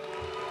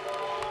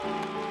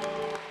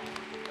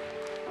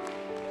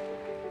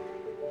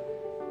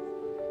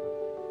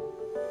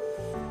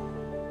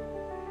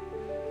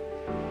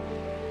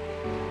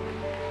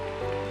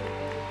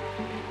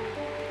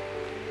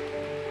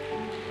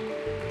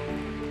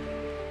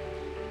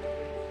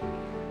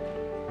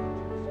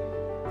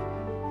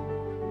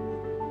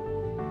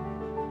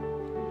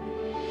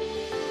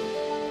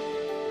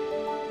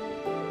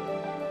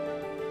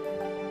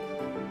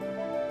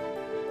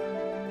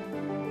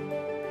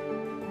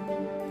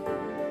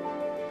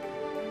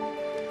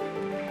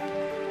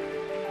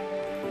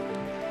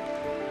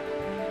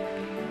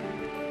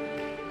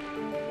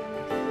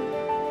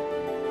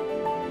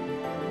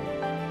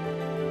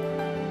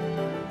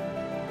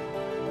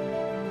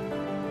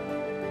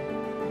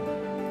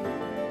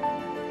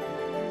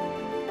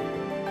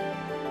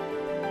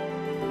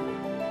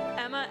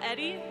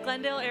 Eddie,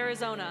 Glendale,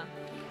 Arizona.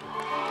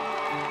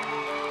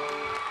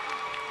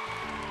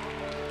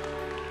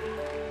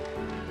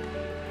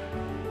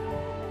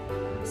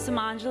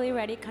 Sumanjali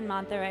Reddy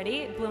Kanmantha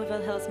Reddy,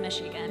 Bloomfield Hills,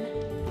 Michigan.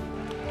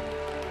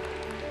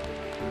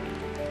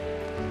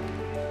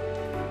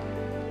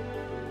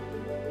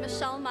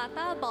 Michelle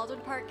Mata,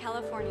 Baldwin Park,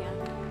 California.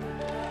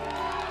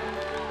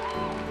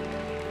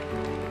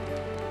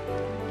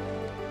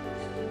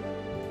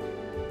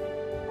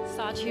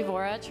 Sachi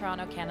Vora,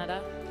 Toronto,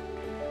 Canada.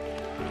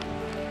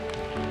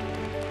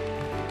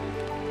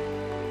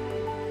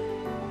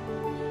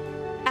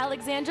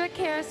 Alexandra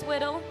Karis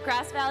Whittle,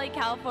 Grass Valley,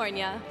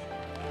 California.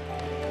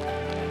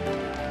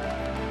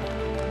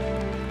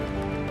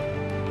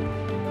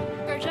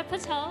 Urja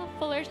Patel,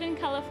 Fullerton,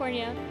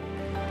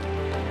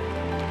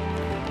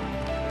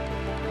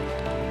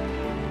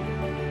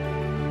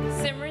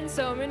 Simran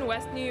Soman,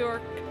 West New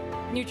York,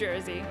 New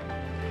Jersey.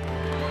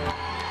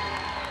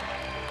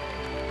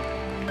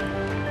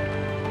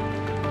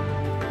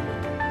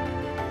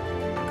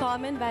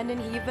 Carmen Vanden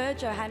Heuvel,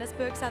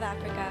 Johannesburg, South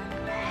Africa.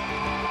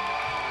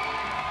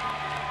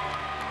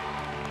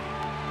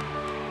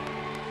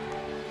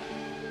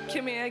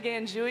 Kimia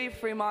Ganjui,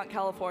 Fremont,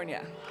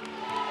 California.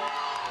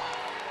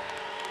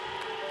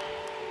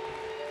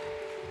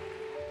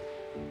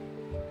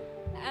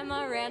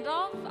 Emma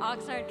Randolph,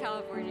 Oxnard,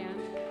 California.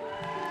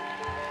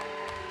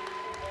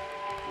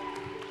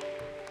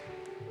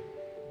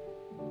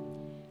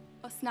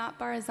 Osnat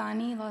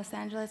Barazani, Los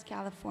Angeles,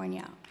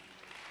 California.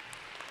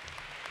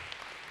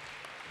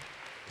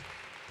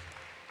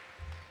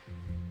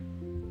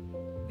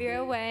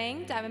 Vera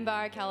Wang, Diamond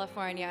Bar,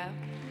 California.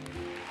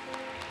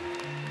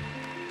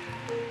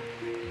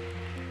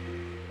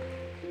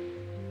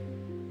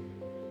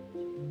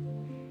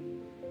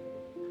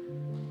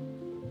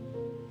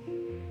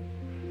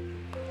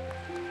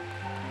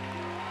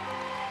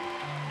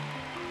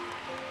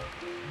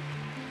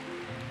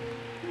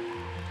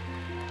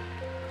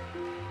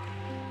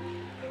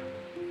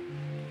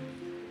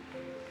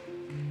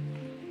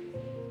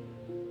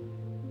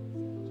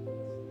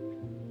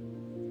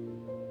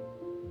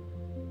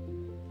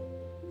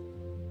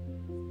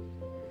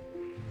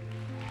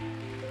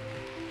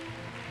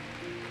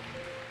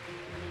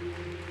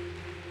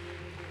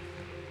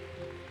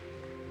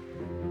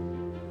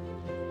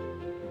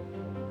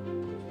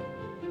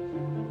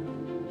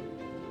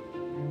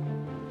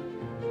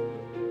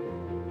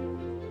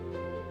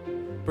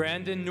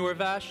 Brandon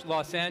Nurvash,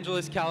 Los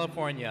Angeles,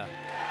 California.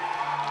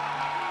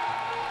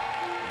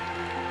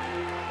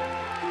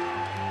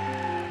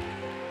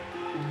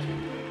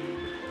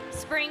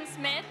 Spring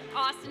Smith,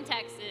 Austin,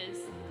 Texas.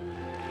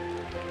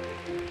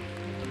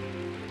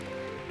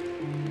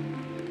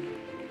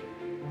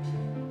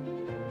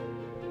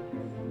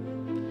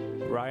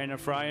 Ryan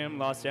Ephraim,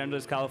 Los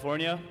Angeles,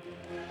 California.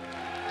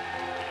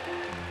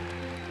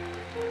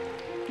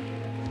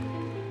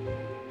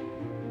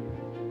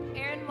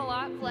 Aaron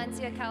Malott,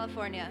 Valencia,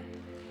 California.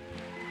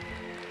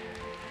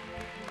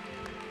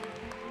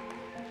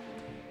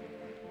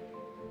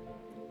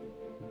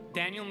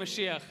 Daniel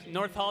Mashiach,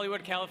 North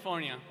Hollywood,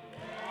 California.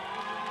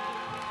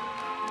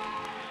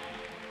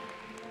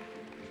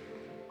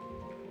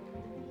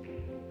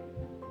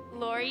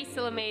 Lori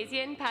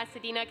Silamazian,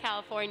 Pasadena,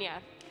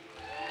 California.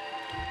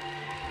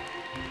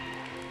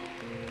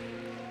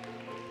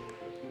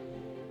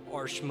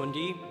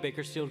 Arshmundi,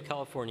 Bakersfield,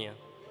 California.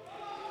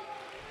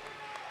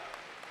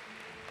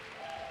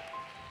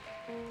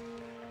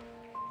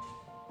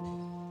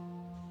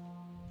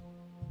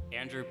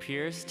 Andrew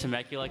Pierce,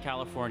 Temecula,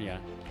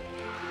 California.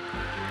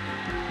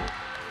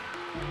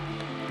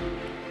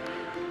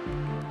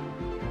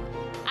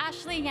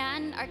 Ashley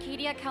Yan,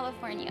 Arcadia,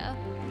 California.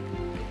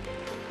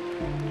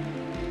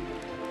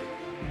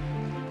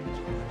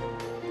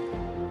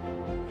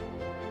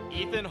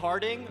 Ethan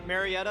Harding,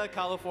 Marietta,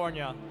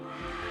 California.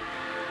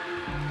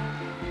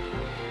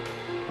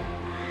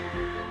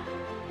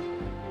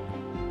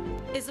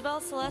 Isabel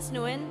Celeste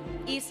Nguyen,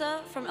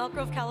 Isa from Elk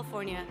Grove,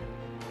 California.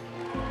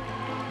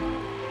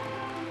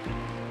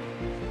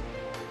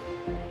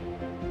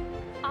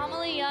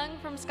 Amelie Young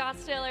from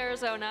Scottsdale,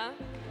 Arizona.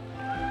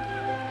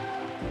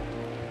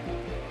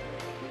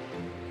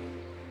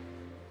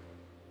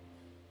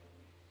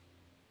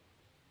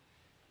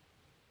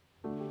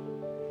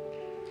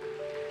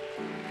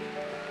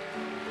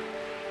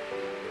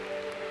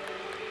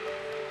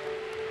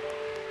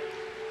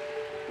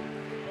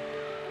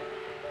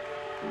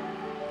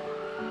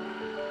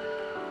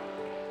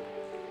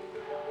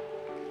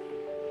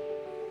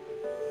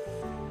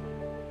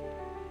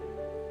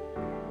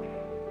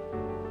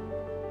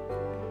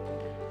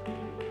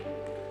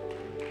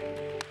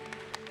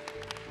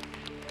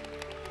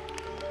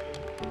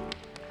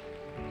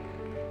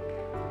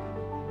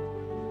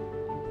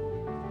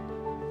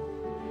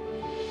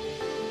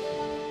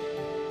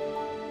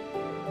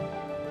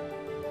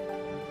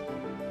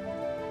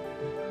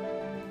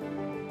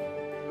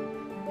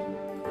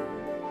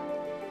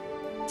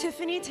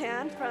 Tiffany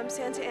Tan from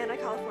Santa Ana,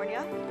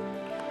 California.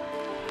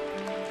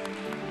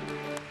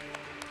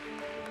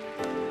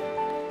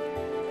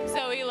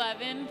 Zoe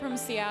Levin from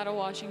Seattle,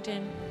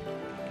 Washington.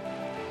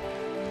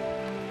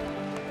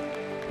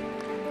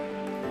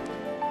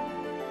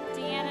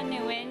 Deanna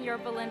Nguyen,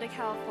 Yorba Linda,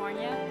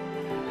 California.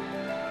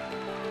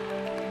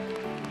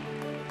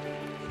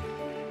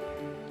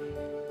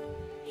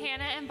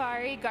 Hannah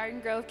Mbari, Garden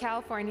Grove,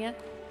 California.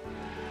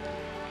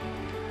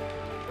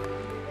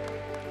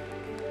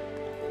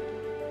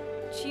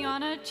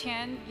 Chiana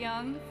Chan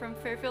Young from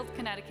Fairfield,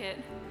 Connecticut.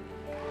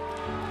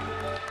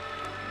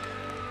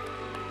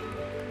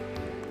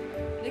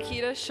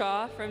 Nikita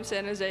Shaw from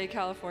San Jose,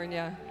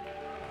 California.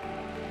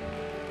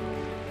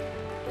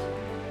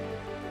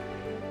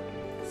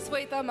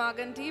 Sweta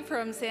Maganti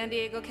from San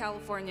Diego,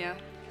 California.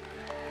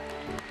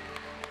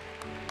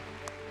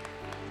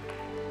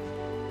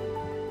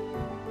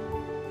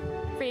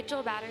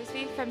 Rachel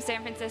Battersby from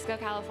San Francisco,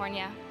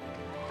 California.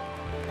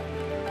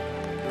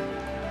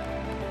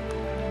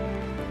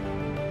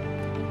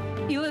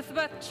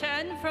 Elizabeth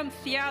Chen from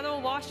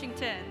Seattle,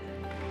 Washington.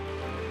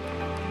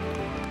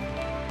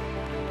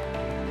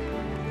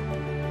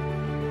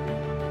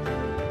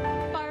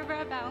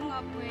 Barbara Baung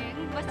of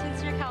Wing,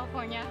 Westminster,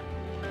 California.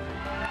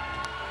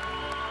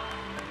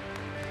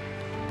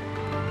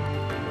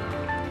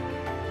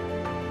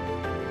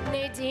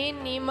 Nadine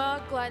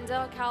Nima,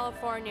 Glendale,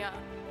 California.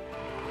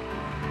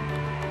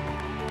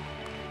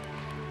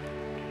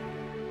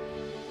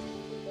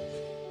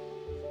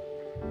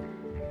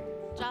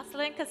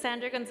 Jocelyn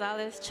Cassandra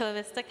Gonzalez, Chula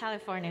Vista,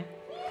 California.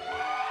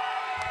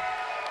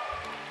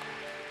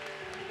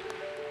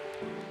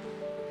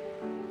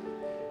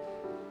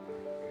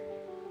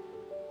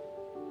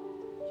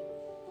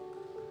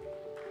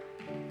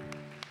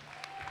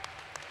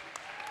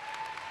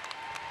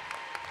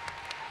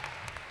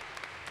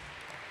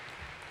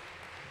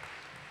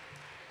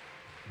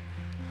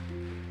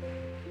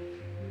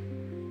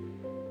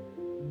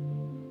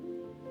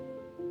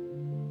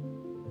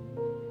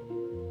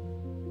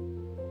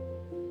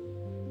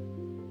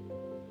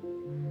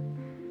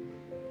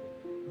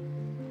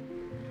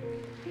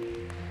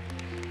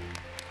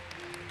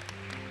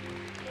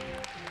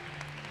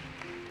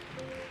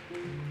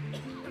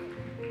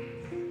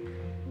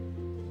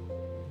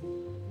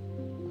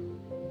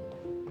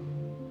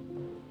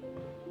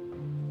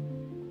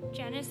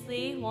 Janice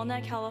Lee,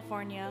 Walnut,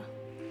 California.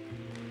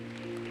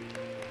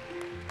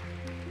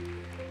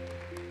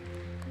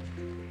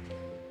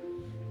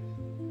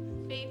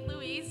 Faith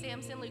Louise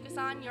Sampson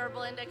Lucason, Yorba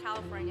Linda,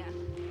 California.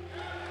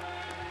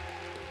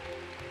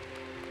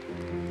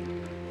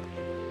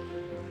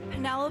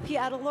 Penelope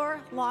Edelor,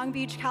 Long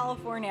Beach,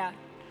 California.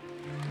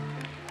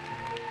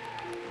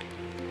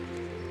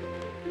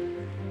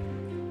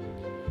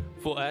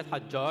 Fuad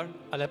Hajjar,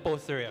 Aleppo,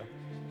 Syria.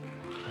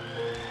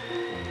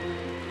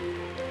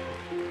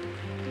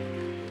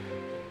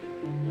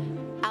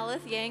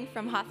 Alice Yang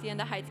from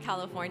Hacienda Heights,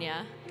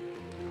 California.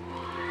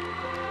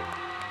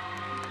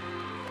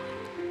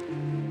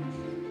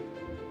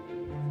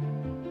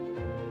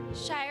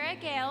 Shira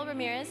Gail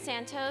Ramirez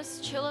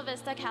Santos, Chula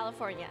Vista,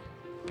 California.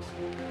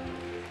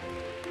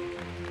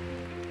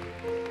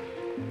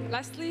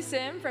 Leslie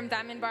Sim from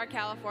Diamond Bar,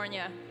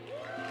 California.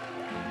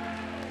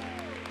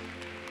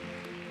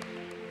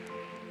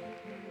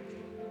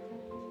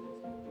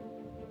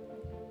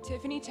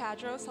 Tiffany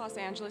Tadros, Los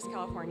Angeles,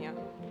 California.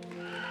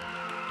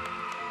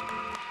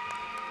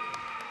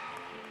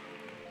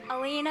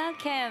 Alina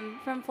Kim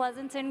from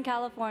Pleasanton,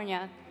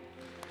 California.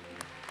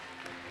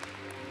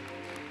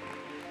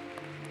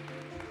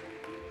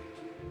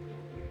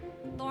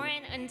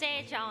 Lauren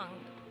Unjae Jong,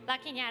 La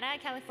Cañada,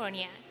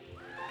 California.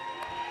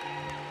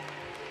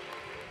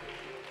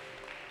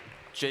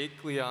 Jake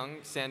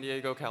Leung, San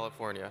Diego,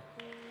 California.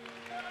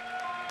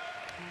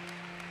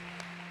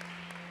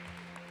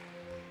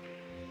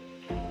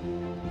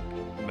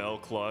 Mel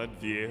Claude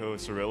Viejo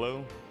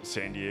Cirillo,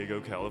 San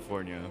Diego,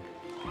 California.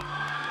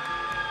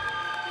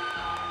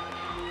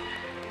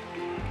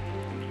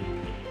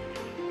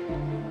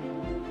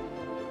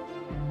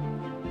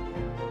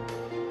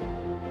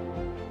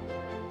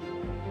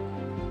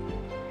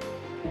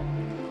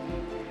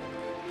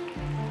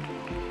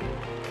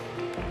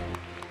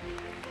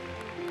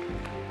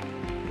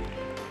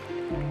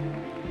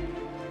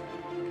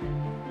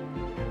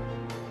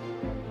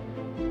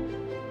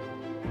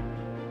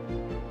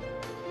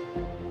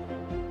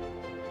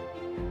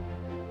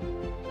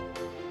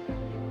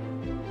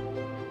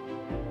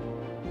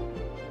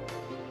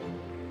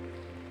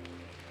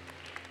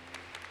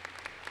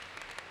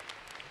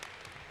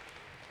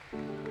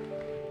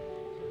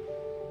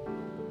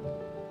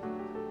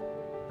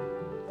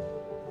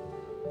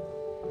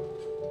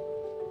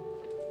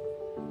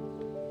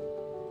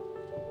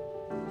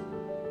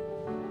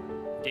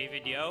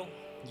 David Yo,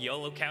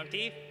 Yolo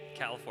County,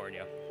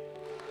 California.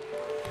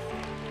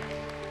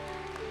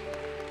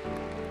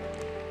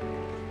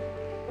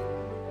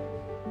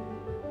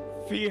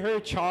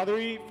 Fiher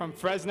Chaudhary from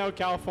Fresno,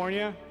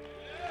 California.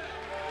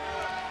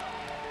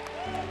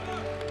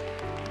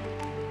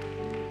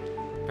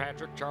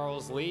 Patrick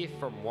Charles Lee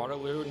from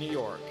Waterloo, New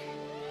York.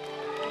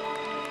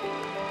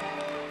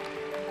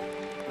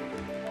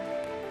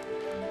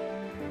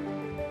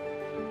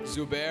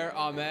 Zubair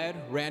Ahmed,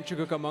 Rancho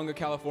Cucamonga,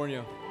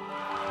 California.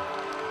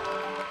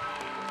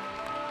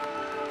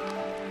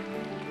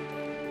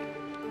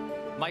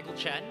 Michael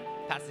Chen,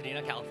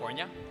 Pasadena,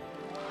 California.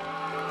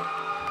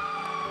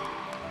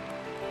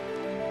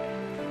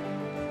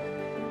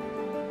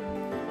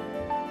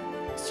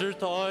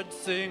 Sirtaj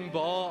Singh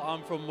Ball,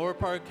 I'm from Moore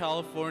Park,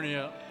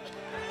 California.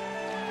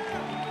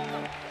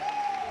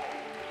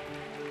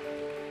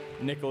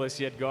 Nicholas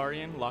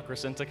Yedgarian, La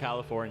Crescenta,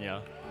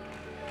 California.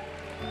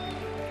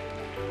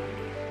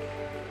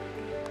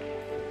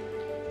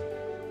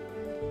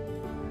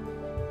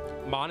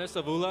 Manas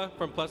Avula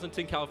from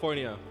Pleasanton,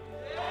 California.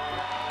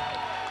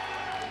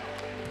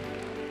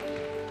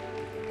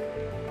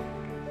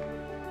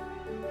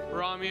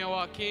 Ramia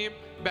Wakim,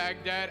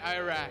 Baghdad,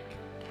 Iraq.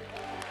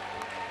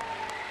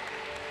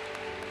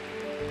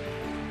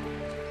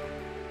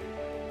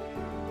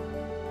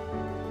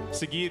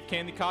 Sagith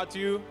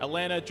Kandikatu,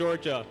 Atlanta,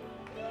 Georgia.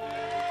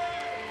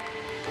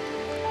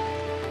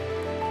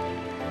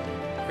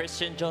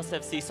 Christian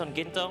Joseph Sison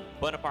Ginto,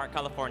 Bonaparte,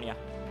 California.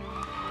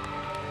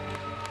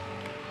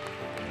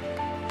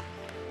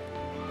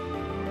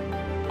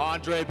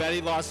 Andre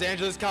Betty, Los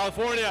Angeles,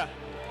 California.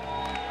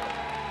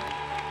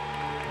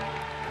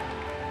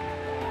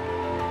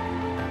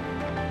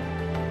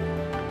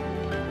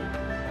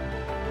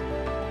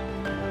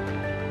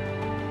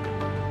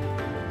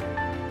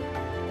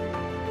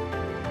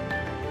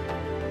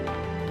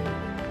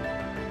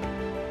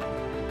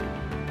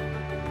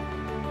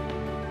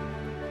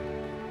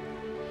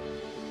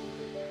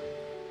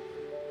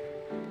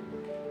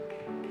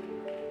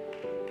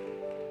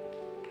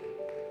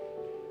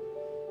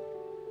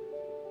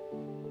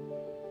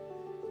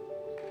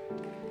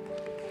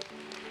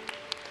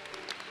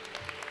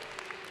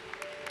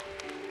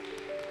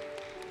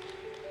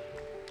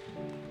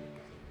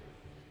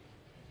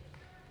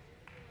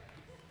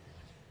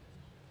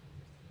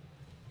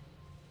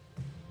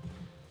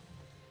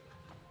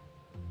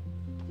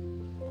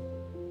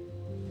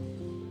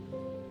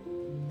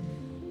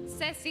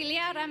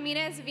 Cecilia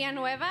Ramirez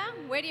Villanueva,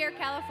 Whittier,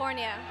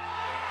 California.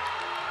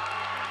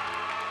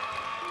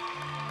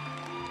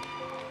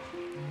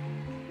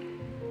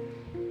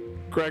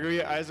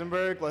 Gregory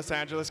Eisenberg, Los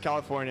Angeles,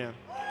 California.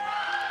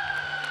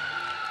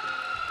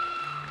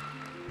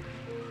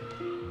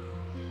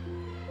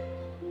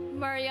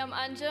 Mariam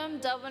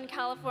Anjum, Dublin,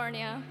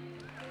 California.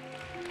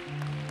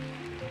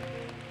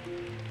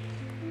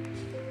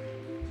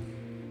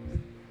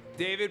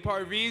 David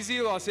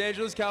Parvizi, Los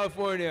Angeles,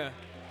 California.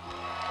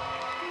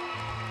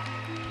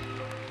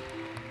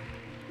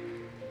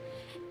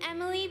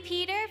 Emily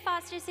Peter,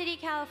 Foster City,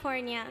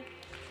 California.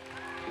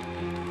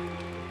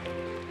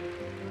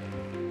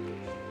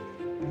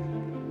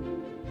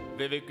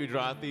 Vivek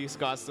Gujarati,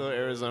 Scottsdale,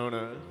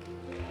 Arizona.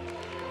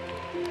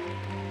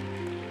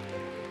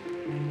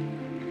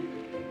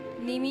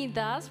 Nimi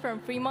Das from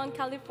Fremont,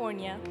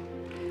 California.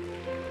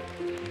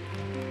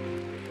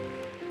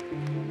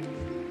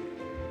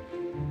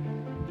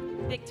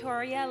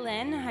 Victoria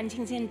Lynn,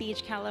 Huntington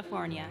Beach,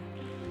 California.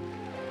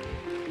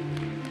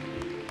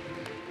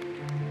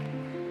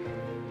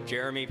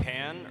 Jeremy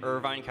Pan,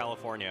 Irvine,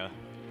 California.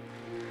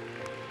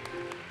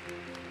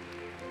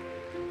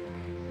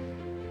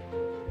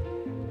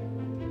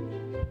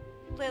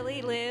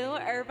 Lily Liu,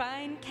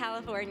 Irvine,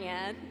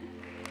 California.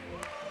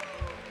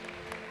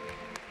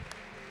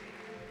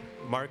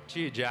 Mark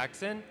G.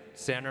 Jackson,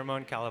 San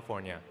Ramon,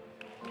 California.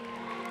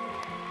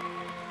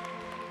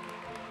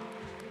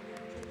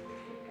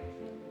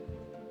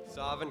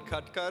 Savan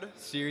Kutkar,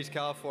 Ceres,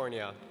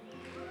 California.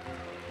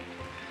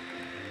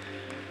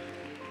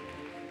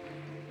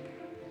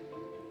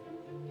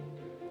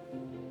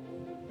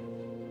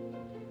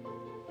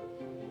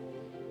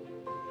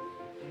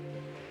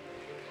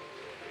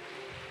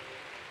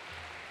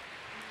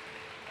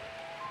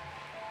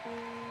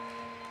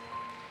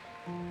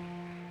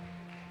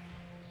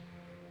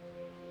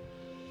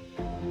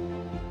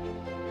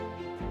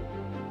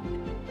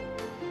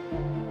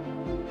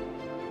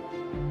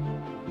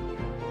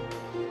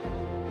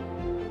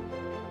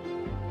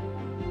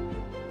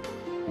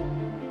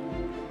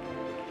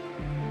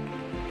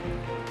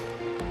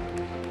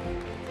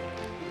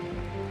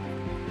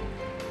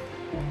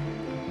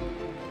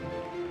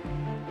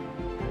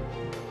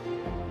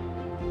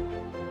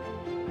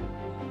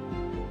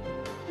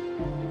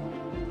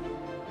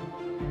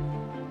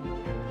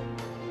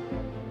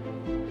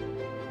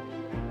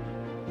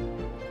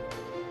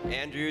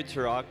 Andrew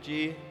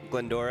Tarakji,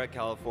 Glendora,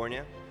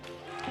 California.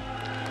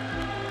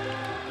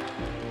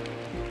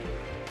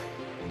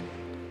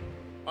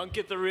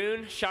 Ankit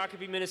Tharoon,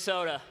 Shakopee,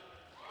 Minnesota.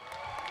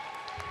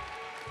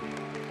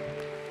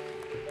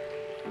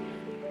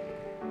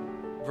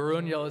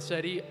 Varun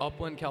Yelisetti,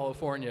 Upland,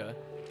 California.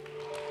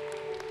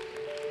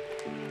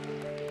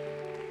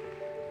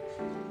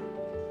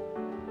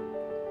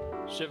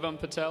 Shivam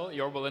Patel,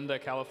 Yorba Linda,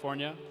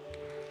 California.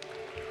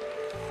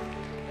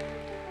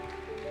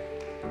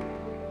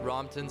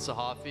 Ramtin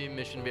Sahafi,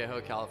 Mission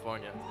Viejo,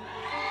 California.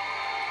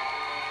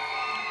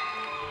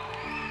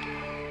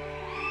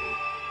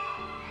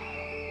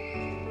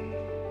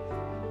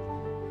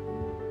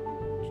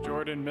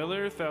 Jordan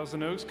Miller,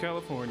 Thousand Oaks,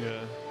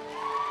 California.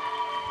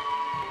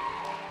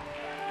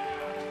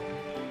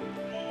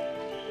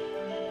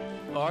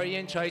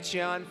 Aryan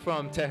Chaichian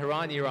from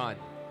Tehran, Iran.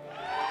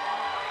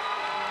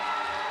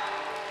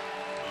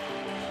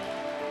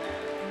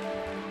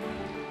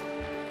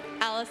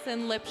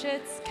 Allison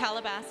Lipschitz,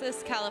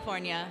 Calabasas,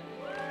 California.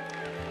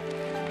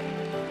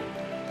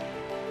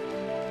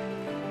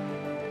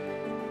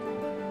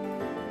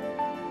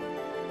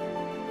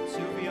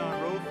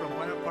 Sylvian Rowe from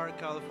Winter Park,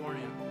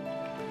 California.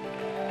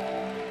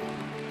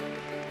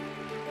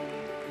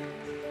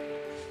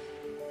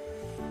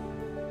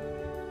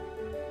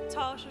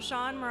 Tal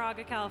Shoshan,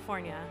 Moraga,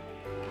 California.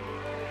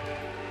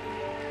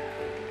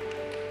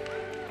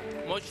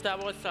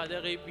 مجتبی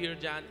صادقی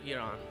بیرجند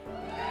ایران.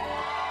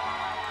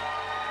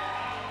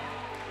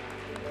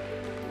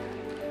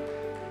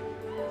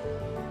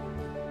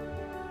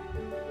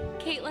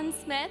 Caitlin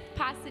Smith,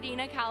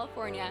 Pasadena,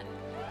 California.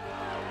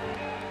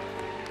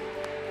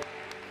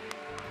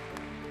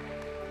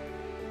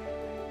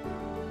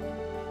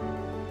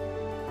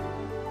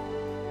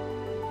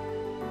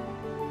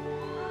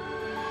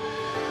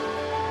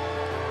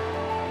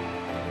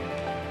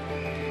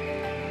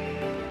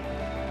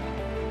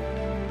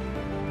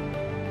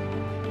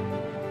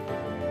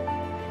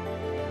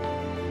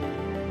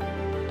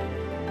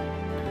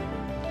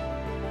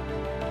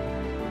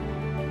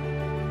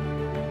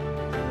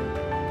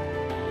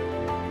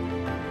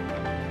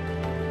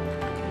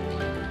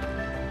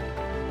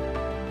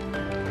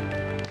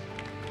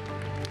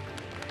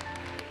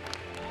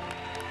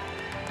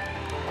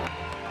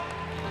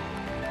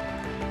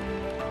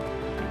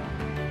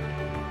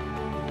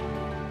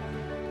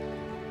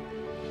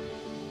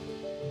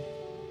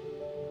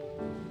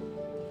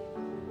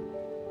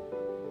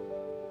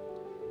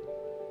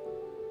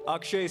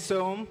 Akshay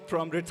Som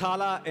from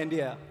Rithala,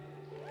 India.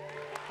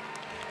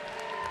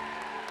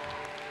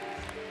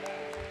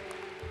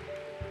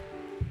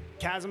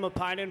 Kazima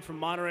Pinen from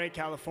Monterey,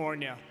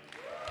 California.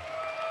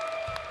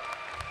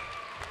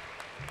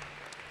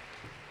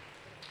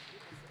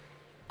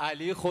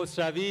 Ali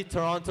Khosravi,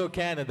 Toronto,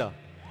 Canada.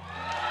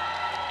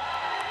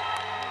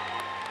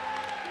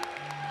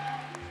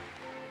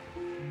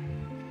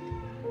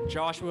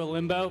 Joshua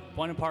Limbo,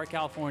 Buena Park,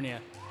 California.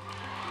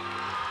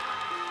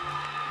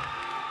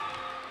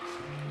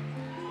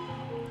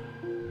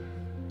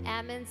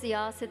 Amin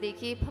Zia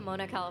Siddiqui,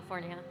 Pomona,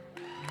 California.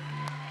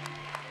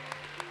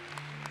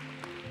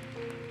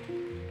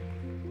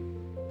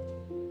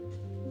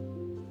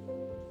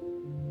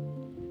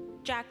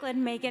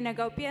 Jacqueline Megan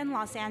Agopian,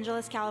 Los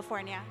Angeles,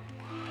 California.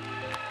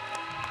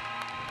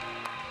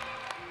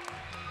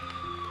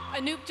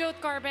 Anoopjot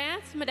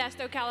Garbans,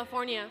 Modesto,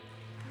 California.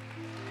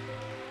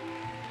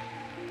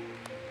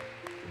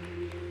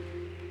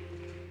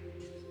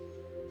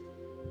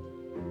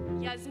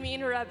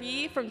 Yasmin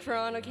Rabi from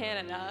Toronto,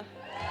 Canada.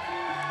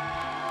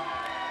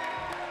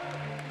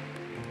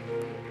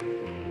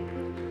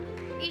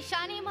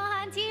 Ishani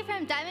Mohanty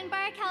from Diamond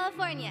Bar,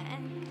 California.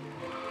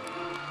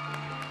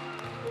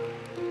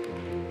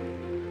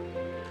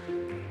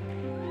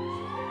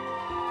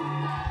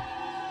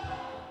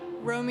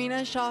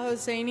 Romina Shah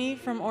Hosseini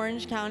from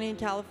Orange County,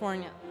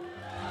 California.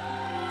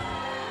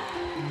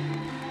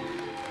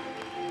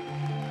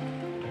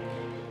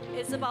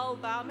 Isabel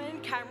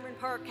Bauman, Cameron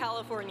Park,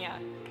 California.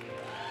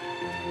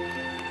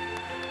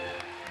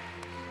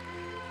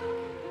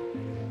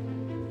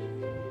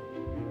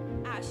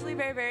 Ashley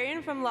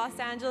Barbarian from Los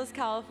Angeles,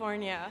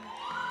 California.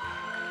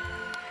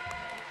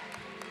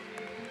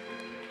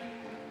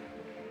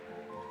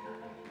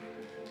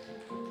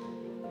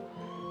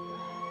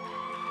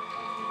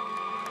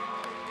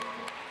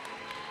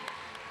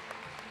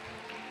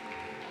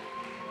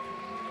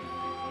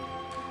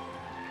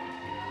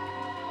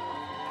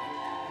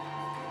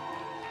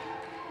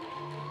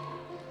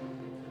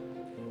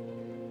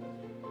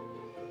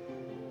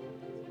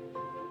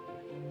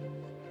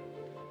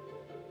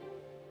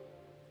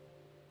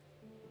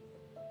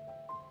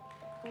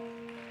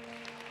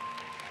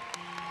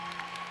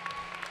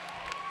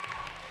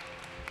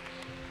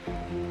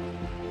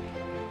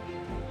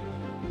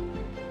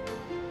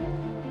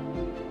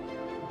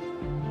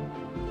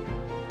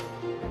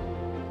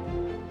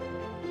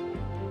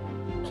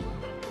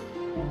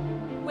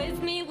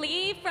 Wisney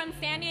Lee from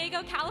San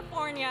Diego,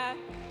 California.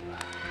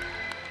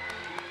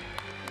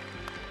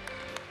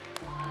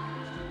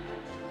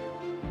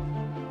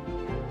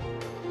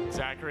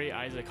 Zachary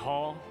Isaac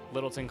Hall,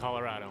 Littleton,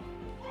 Colorado.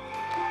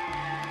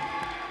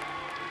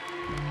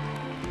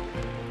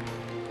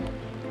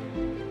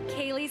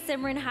 Kaylee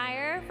Simran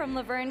Heyer from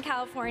Laverne,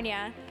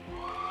 California.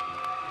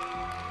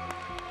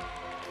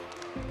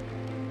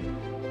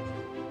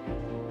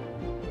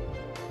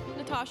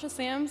 Natasha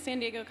Sam, San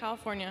Diego,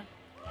 California.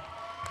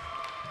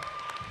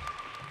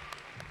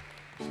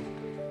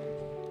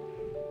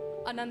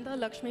 Ananda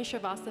Lakshmi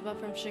Shrivastava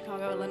from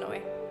Chicago,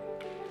 Illinois.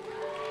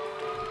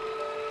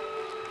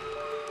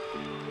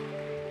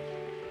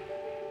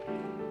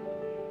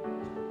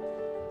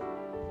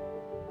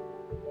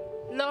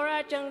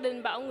 Laura Trần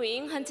Đình Bảo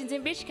Nguyễn,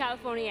 Huntington Beach,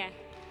 California.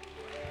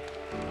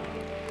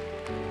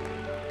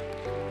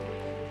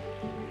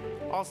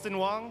 Austin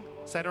Wong,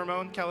 San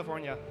Ramon,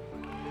 California.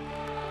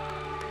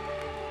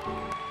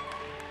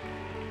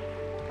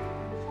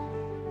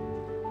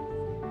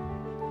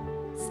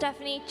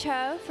 Stephanie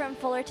Cho from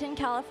Fullerton,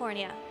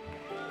 California.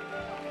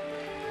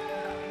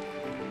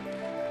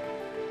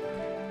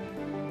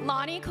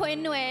 Lonnie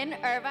Quinn Nguyen,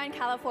 Irvine,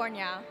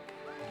 California.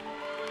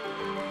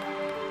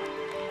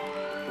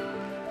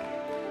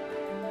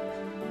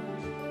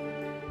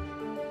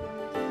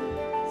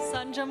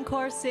 Sanjam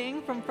Kaur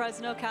Singh from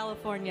Fresno,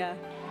 California.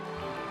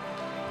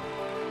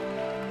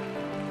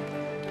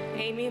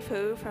 Amy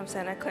Fu from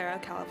Santa Clara,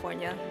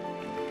 California.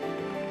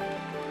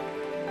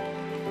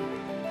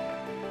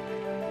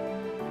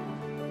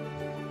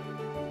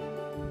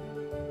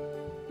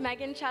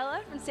 Megan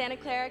Chella from Santa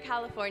Clara,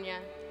 California.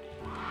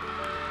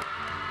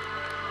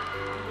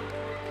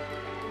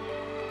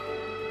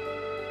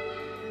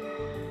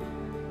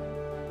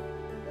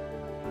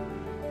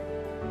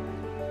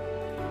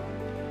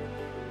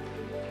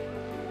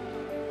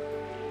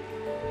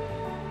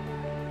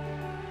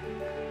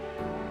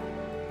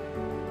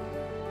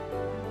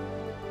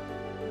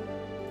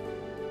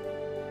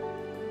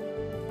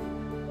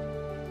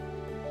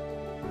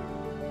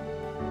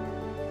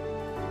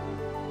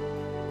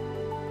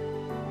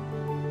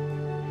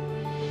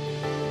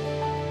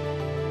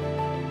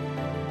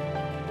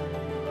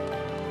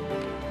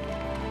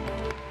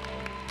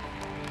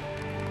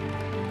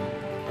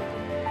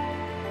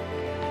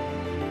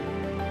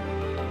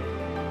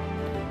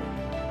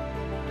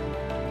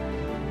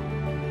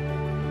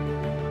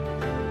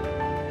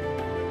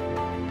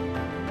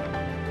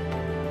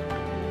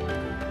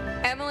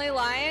 Emily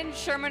Lyon,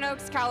 Sherman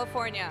Oaks,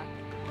 California.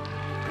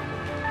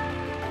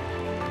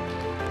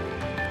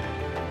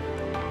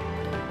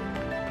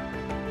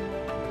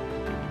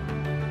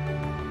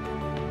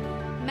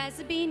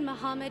 Mezabeen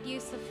Muhammad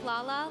Yusuf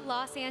Lala,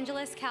 Los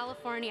Angeles,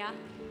 California.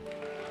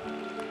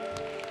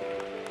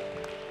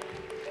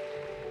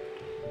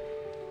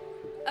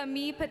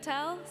 Ami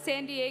Patel,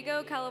 San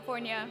Diego,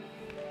 California.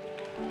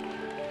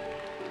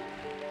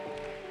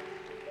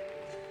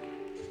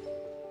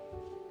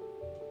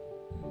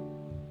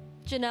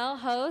 Janelle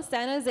Ho,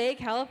 San Jose,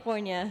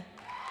 California.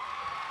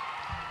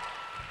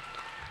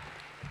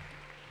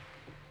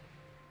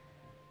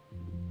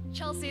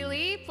 Chelsea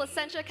Lee,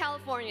 Placentia,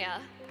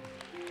 California.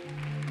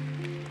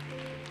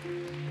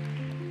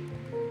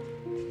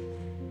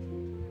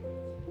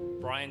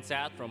 Brian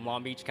Sath from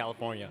Long Beach,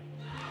 California.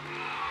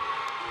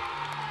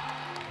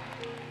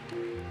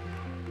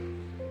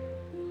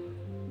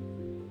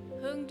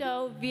 Hương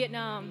Do,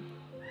 Vietnam.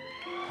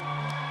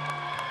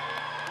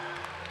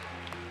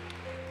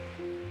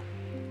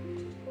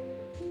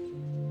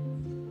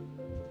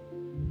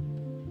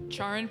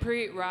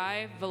 Charanpreet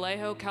Rai,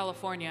 Vallejo,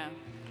 California.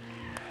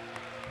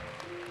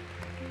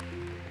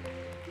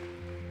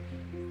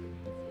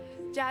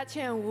 Jia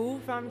Qian Wu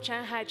from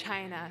Shanghai,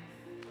 China.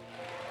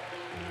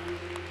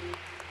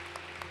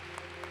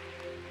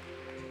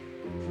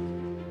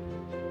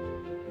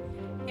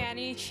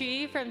 Annie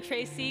Chi from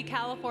Tracy,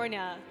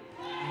 California.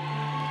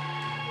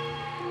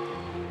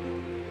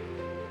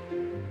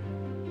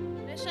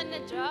 Nishan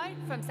Najjar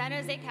from San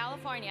Jose,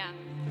 California.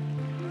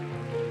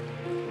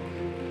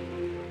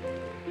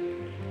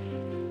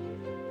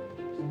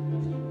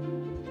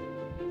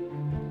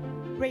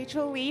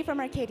 Rachel Lee from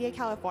Arcadia,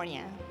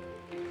 California.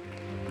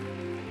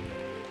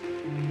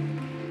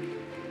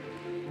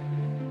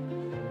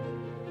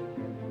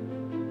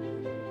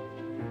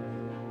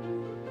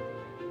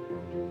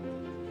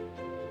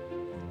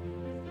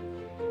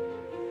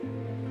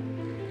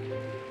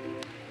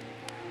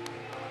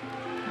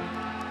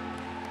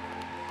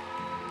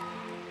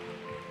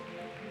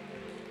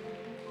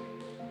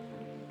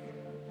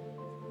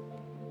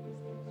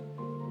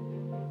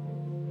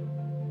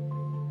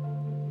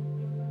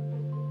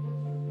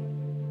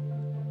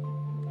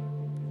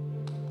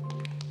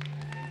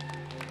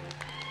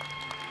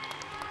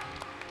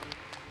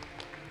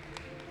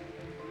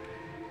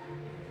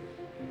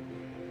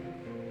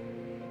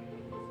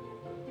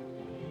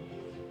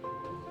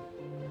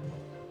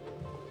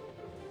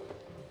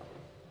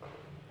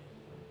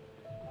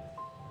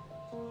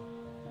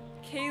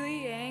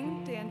 Kaylee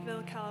Yang,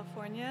 Danville,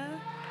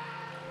 California.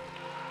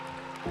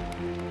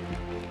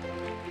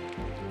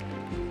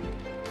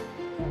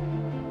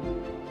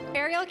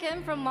 Ariel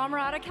Kim from La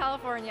Mirada,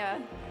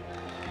 California.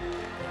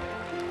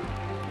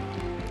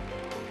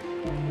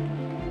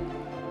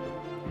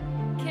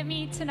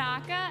 Kimmy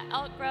Tanaka,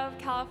 Elk Grove,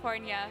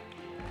 California.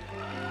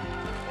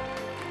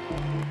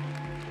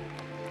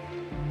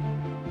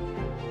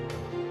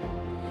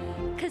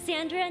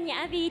 Cassandra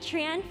Nyavi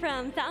Tran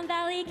from Fountain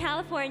Valley,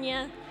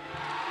 California.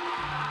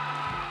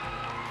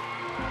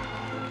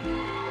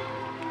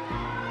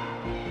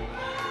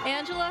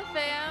 Angela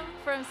Pham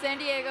from San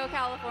Diego,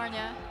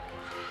 California.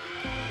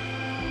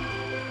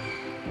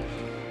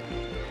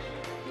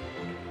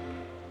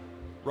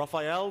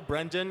 Rafael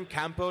Brendan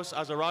Campos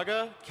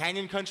Azaraga,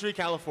 Canyon Country,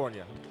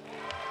 California.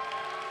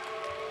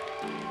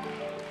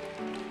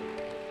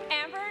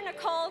 Amber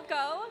Nicole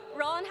Go,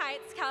 Rowland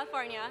Heights,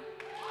 California.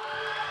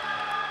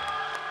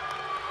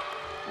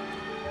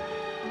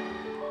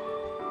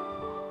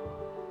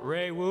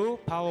 Ray Wu,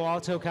 Palo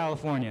Alto,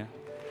 California.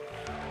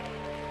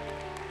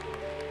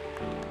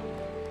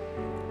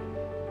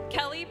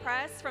 Kelly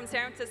Press from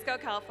San Francisco,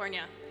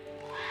 California.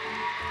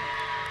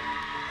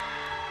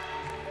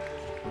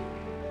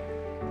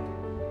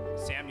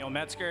 Samuel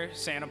Metzger,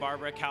 Santa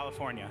Barbara,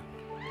 California.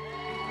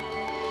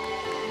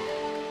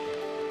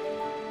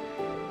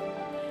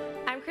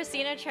 I'm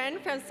Christina Chen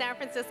from San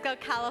Francisco,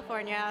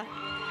 California.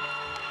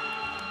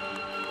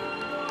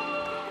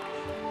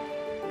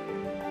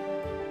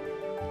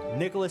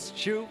 Nicholas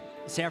Chu,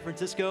 San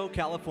Francisco,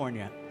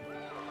 California.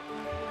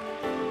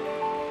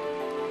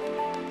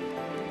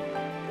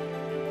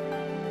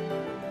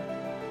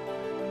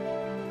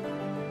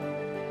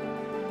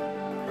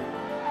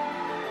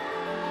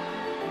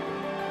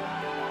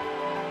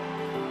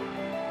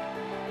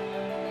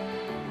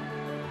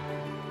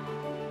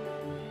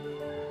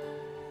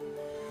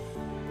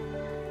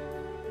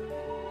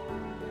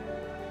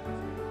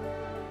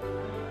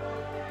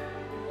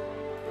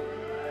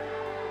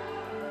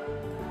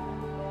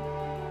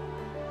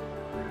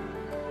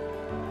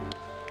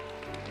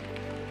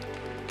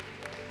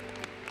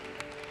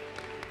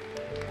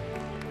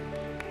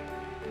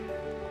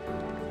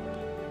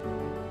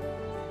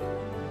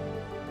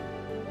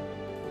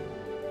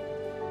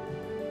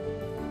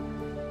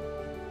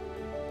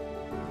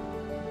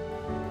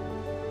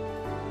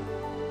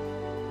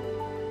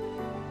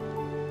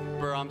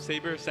 Baram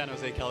Saber, San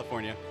Jose,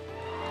 California.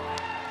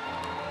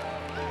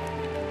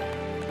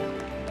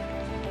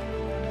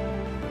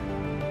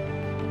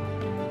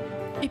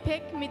 Ipe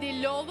Ipek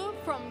Midilolu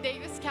from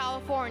Davis,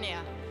 California.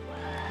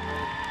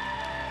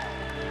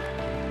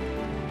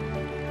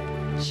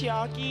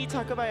 Chiaki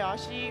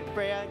Takabayashi,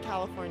 Brea,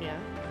 California.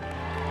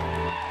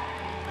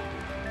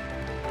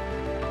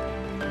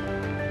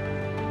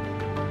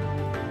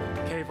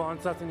 Kayvon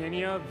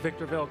Sathaninia,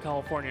 Victorville,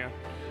 California.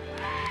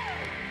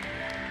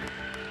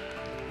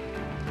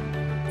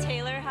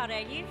 Taylor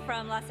Jauregui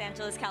from Los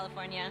Angeles,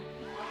 California.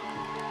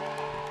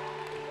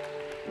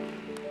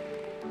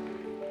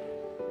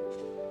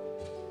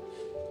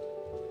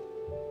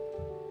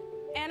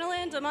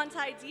 Annalyn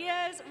DeMonte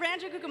Diaz,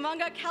 Rancho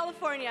Cucamonga,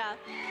 California.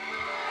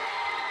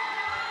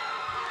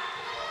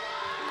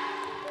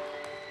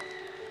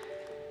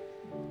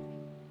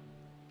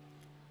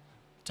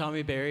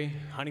 Tommy Berry,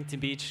 Huntington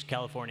Beach,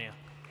 California.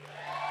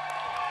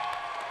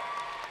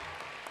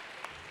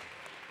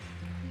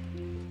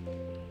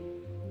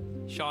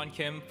 Sean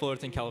Kim,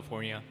 Fullerton,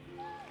 California.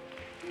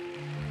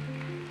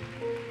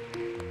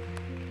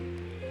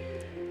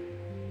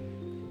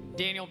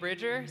 Daniel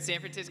Bridger, San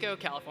Francisco,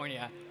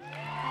 California.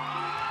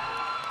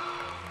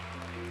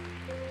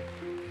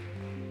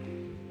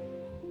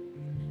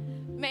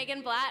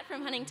 Megan Blatt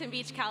from Huntington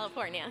Beach,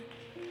 California.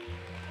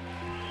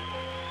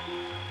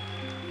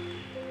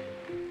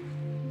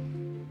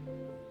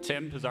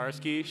 Tim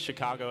Pizarski,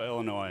 Chicago,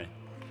 Illinois.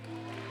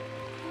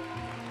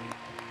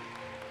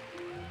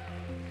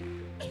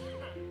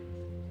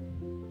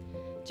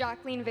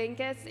 Jacqueline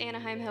Venkis,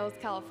 Anaheim Hills,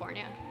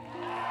 California.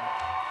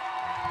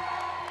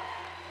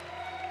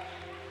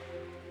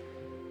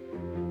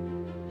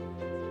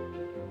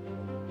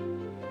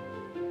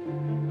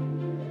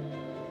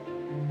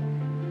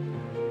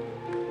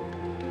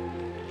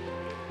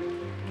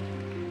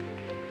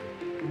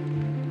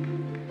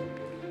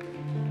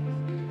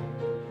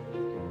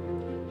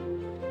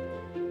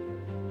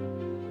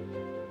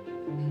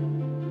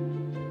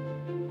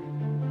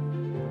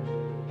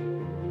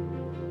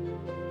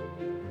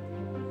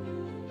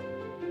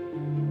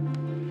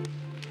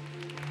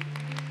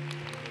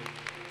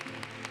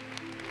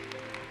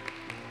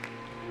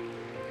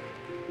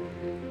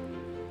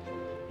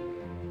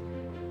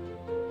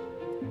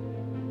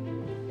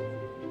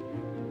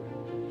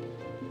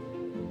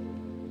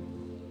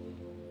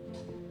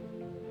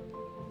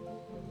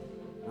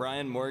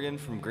 Ryan Morgan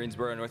from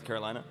Greensboro, North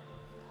Carolina.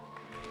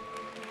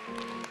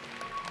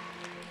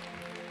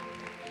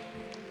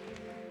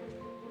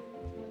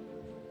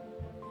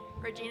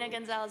 Regina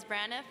Gonzalez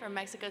Brana from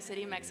Mexico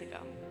City, Mexico.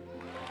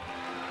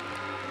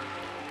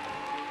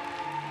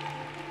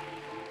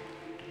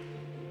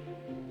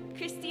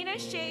 Christina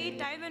Shea,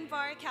 Diamond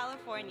Bar,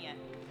 California.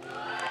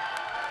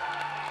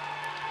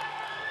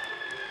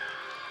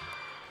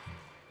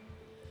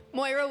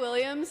 Moira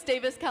Williams,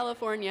 Davis,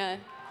 California.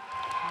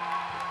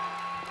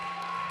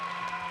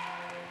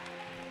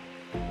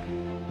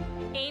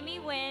 Amy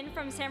Nguyen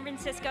from San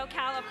Francisco,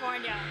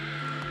 California.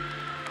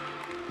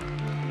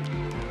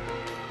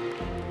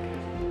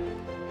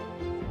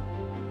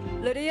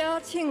 Lydia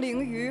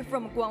Qingling Yu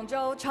from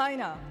Guangzhou,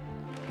 China.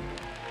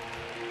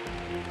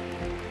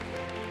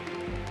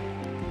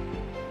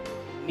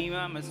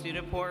 Nima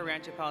Masudapur,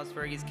 Rancho Palos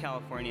Verdes,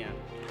 California.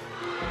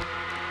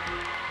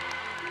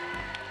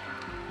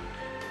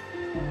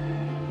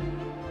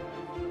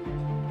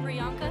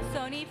 Priyanka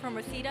Soni from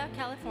Reseda,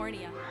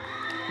 California.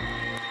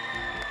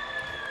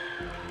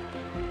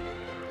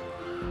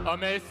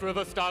 Amaze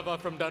Rivastava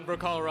from Denver,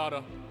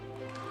 Colorado.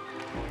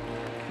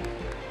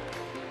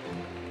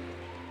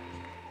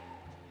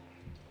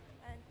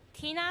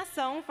 Tina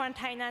Song from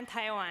Tainan,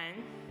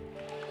 Taiwan.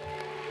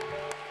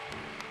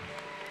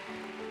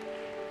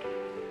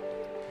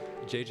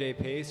 JJ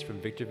Pace from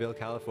Victorville,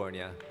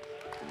 California.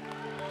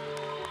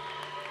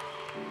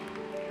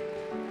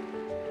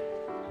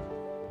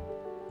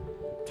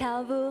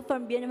 Cao Vu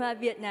from Bien Hoa,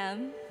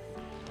 Vietnam.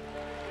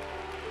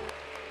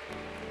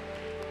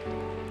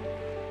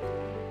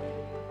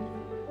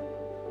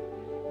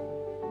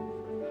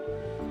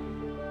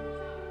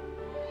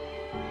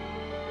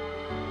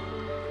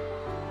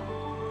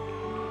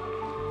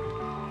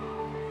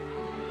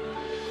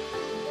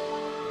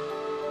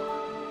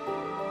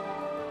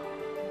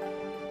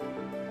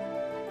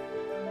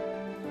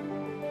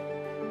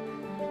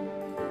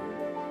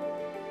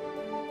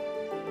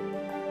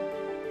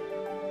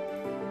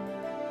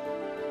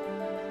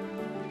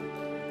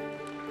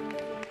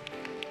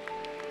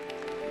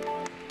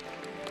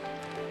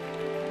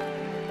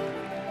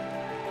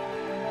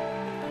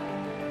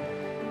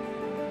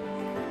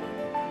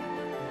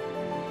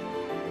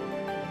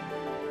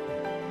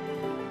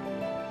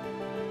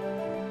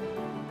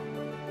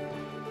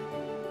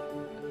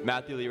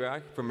 Matthew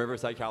Lerak from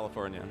Riverside,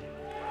 California.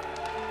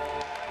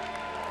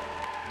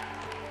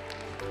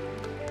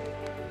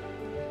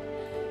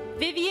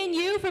 Vivian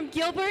Yu from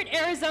Gilbert,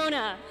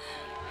 Arizona.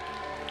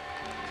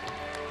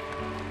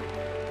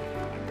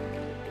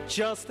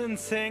 Justin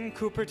Singh,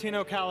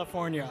 Cupertino,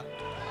 California.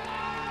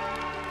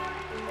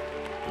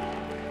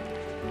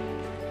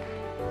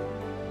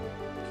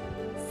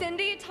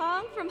 Cindy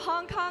Tong from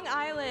Hong Kong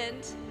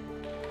Island.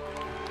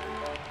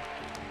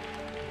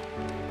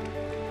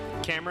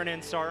 Cameron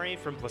Ansari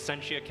from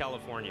Placentia,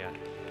 California.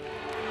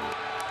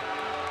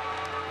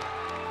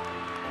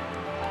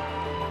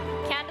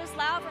 Candace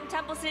Lau from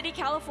Temple City,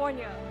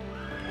 California.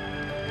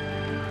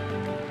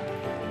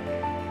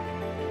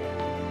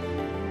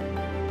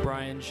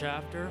 Brian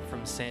Shafter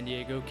from San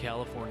Diego,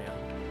 California.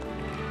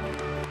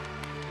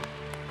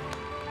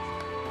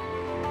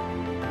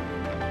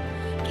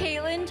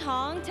 Caitlin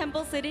Tong,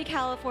 Temple City,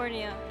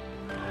 California.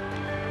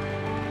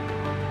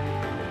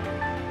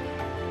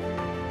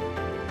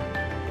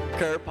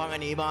 Kurt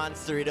Panganiban,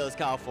 Cerritos,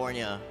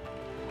 California.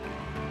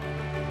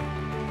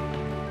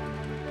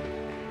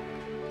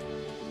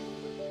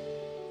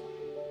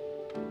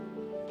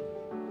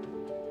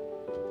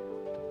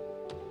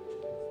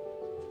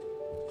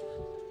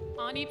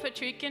 Ani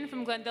Patrikin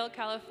from Glendale,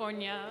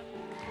 California.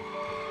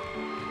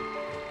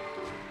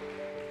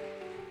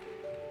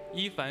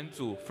 Yifan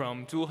Zhu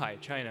from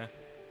Zhuhai, China.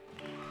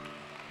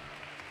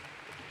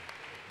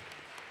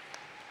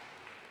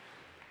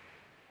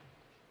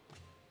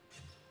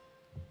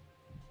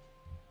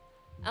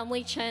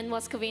 Emily Chen,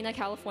 West Covina,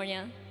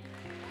 California.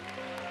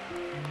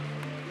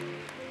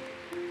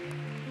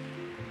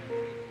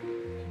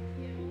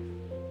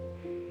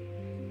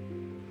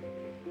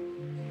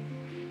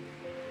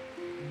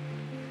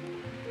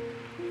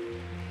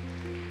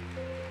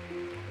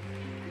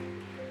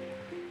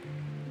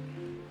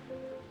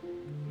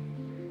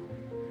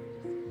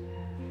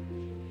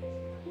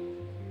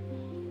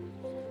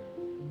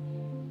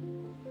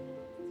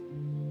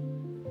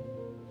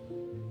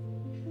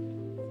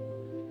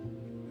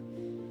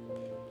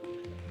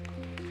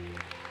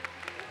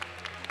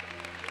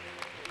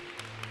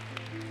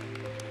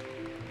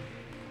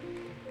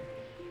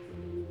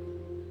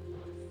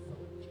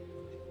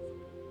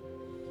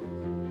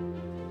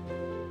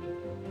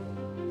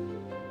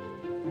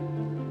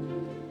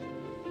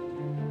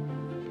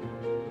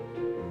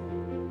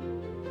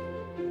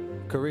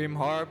 Kareem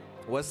Harb,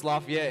 West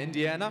Lafayette,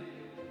 Indiana.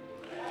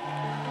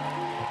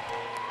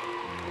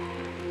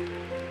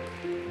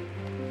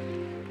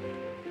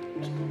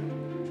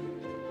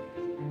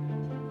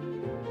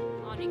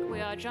 Ani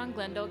Kuyajan,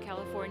 Glendale,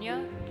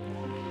 California.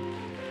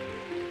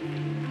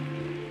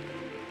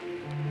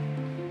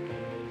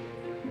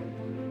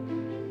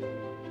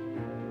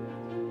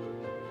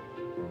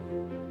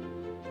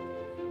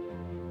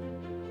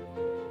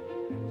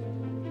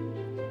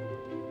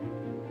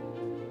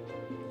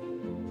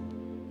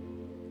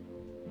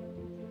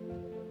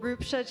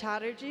 Rupsha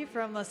Chatterjee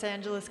from Los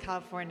Angeles,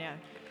 California.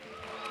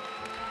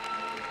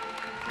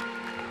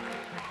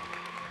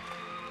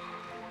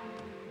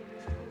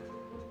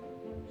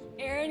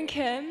 Erin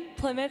Kim,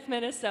 Plymouth,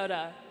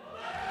 Minnesota.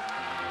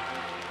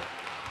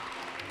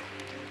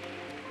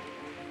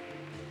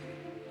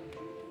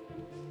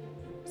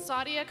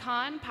 Sadia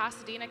Khan,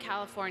 Pasadena,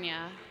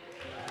 California.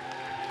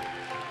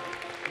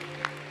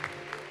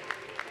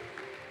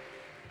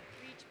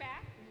 Reach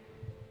back.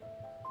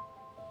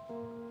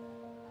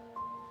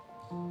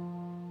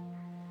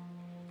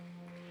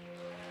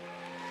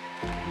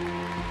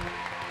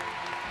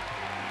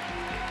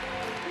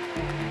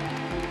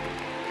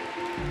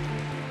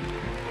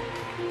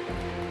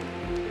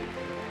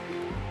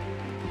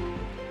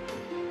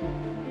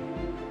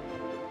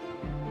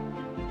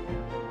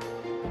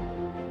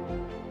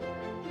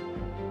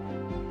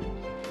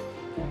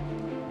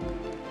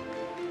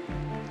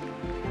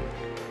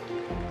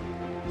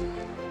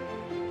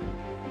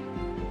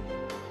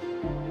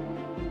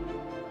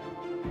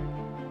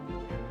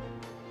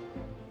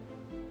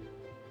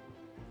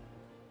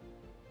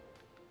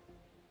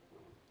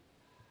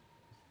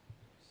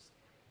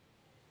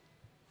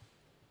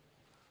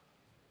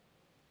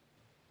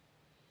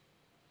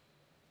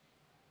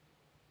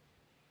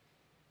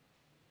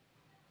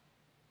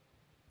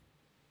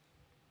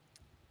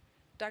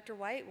 Dr.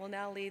 White will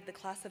now lead the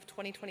class of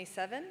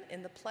 2027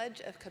 in the Pledge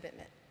of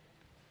Commitment.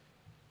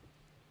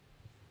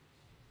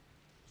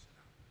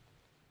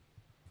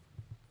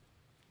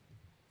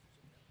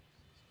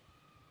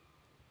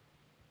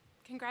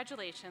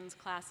 Congratulations,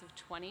 class of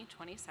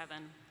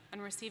 2027, on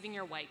receiving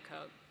your white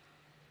coat.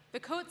 The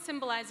coat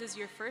symbolizes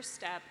your first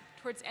step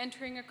towards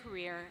entering a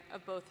career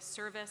of both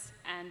service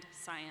and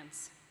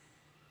science.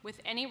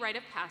 With any rite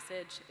of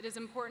passage, it is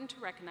important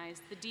to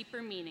recognize the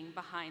deeper meaning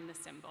behind the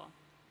symbol.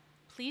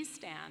 Please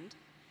stand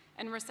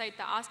and recite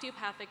the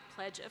osteopathic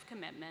Pledge of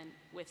Commitment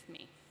with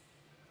me.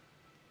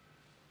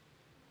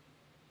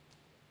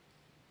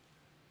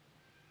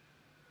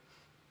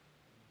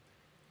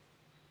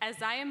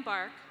 As I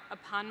embark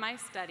upon my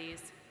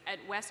studies at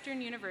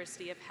Western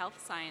University of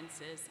Health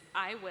Sciences,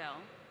 I will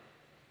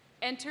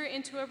enter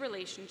into a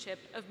relationship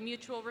of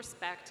mutual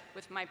respect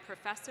with my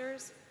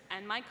professors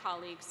and my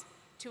colleagues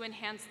to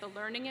enhance the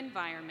learning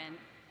environment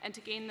and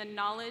to gain the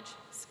knowledge,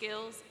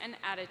 skills, and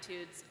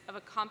attitudes of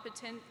a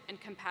competent and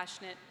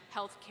compassionate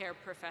healthcare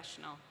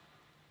professional.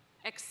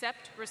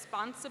 Accept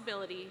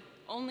responsibility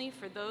only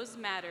for those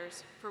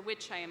matters for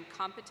which I am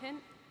competent,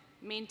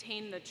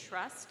 maintain the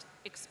trust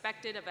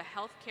expected of a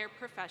healthcare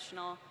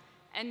professional,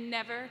 and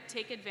never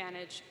take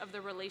advantage of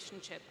the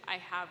relationship I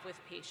have with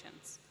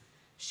patients.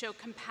 Show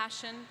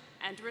compassion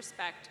and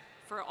respect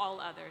for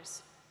all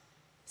others.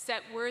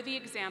 Set worthy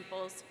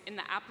examples in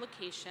the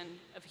application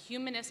of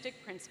humanistic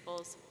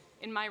principles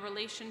in my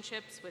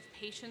relationships with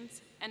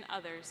patients and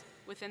others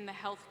within the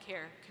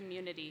healthcare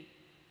community.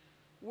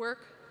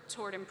 Work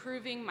toward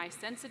improving my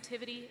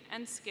sensitivity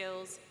and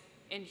skills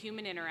in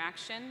human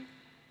interaction,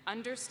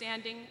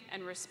 understanding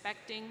and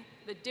respecting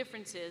the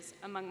differences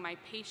among my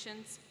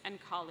patients and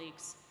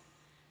colleagues.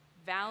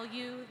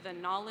 Value the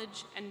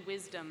knowledge and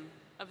wisdom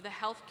of the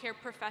healthcare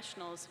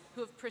professionals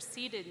who have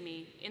preceded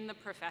me in the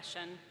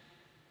profession,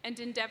 and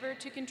endeavor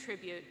to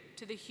contribute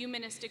to the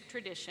humanistic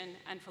tradition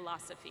and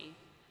philosophy.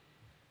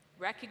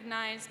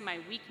 Recognize my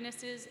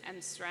weaknesses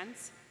and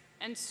strengths,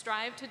 and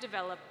strive to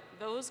develop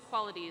those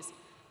qualities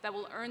that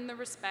will earn the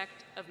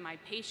respect of my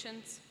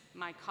patients,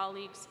 my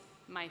colleagues,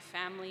 my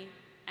family,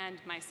 and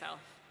myself.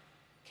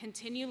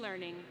 Continue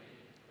learning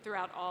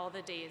throughout all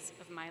the days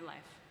of my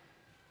life.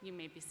 You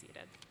may be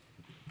seated.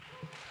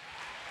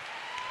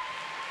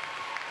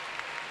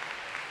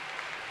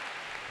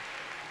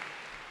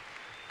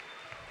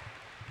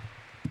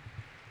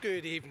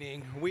 Good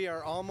evening. We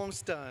are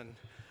almost done.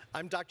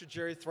 I'm Dr.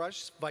 Jerry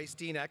Thrush, Vice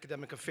Dean,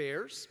 Academic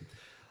Affairs.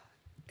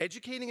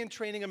 Educating and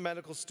training a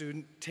medical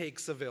student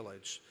takes a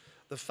village.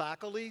 The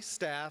faculty,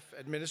 staff,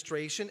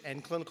 administration,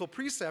 and clinical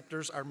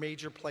preceptors are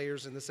major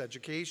players in this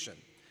education.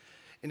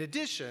 In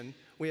addition,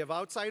 we have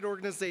outside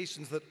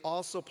organizations that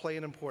also play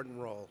an important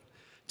role.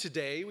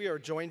 Today, we are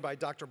joined by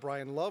Dr.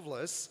 Brian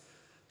Loveless,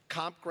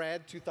 Comp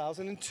Grad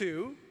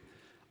 2002,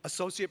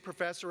 Associate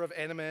Professor of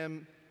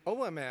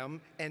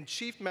OMM, and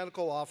Chief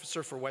Medical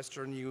Officer for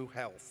WesternU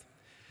Health.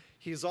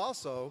 He is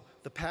also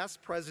the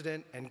past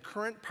president and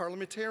current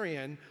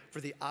parliamentarian for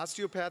the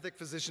Osteopathic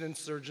Physicians and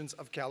Surgeons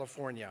of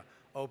California,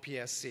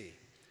 OPSC.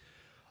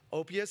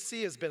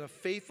 OPSC has been a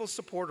faithful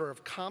supporter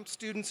of comp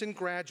students and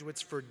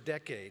graduates for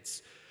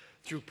decades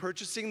through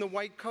purchasing the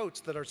white coats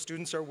that our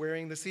students are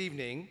wearing this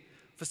evening,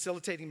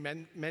 facilitating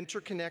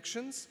mentor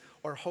connections,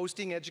 or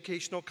hosting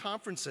educational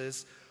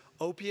conferences.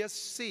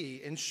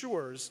 OPSC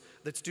ensures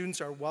that students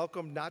are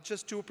welcomed not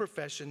just to a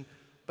profession,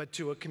 but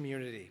to a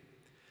community.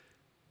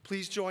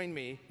 Please join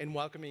me in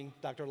welcoming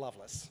Dr.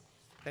 Loveless.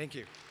 Thank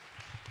you.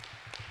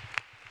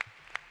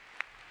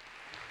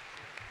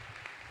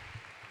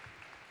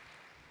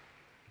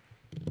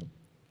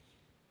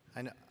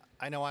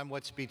 I know I'm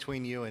what's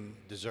between you and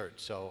dessert,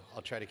 so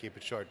I'll try to keep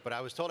it short. But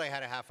I was told I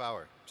had a half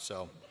hour,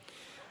 so.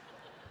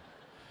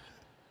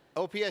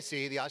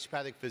 OPSC, the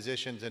Osteopathic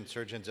Physicians and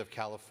Surgeons of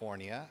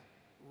California,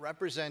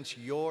 represents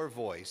your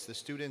voice, the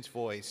student's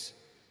voice,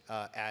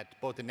 at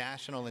both the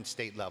national and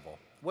state level.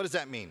 What does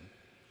that mean?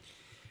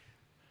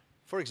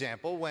 For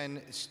example,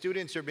 when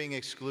students are being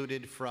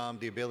excluded from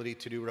the ability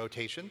to do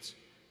rotations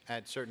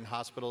at certain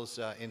hospitals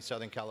in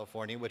Southern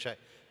California, which I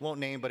won't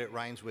name, but it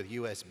rhymes with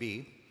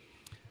USB,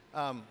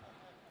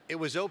 it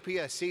was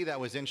OPSC that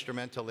was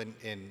instrumental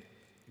in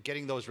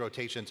getting those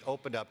rotations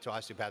opened up to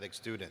osteopathic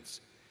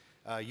students,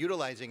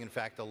 utilizing, in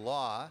fact, a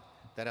law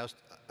that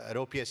at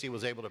OPSC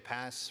was able to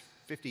pass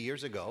 50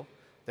 years ago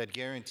that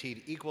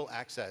guaranteed equal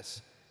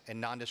access and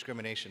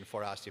non-discrimination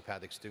for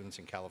osteopathic students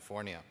in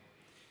California.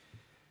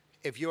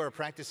 If you are a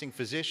practicing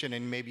physician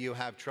and maybe you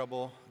have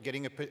trouble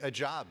getting a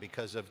job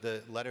because of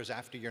the letters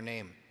after your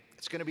name,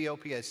 it's going to be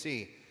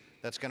OPSC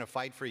that's going to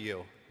fight for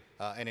you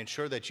and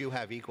ensure that you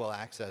have equal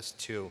access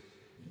to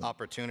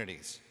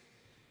opportunities.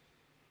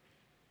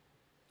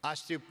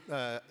 The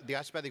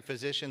Osteopathic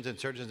Physicians and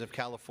Surgeons of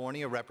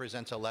California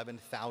represents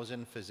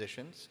 11,000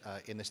 physicians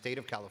in the state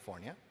of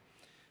California,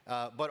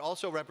 but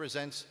also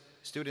represents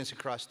students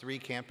across 3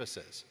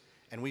 campuses.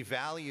 And we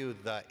value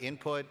the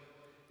input,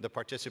 the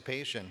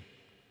participation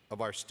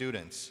of our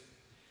students.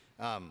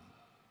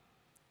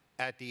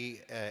 At the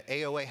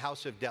AOA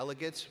House of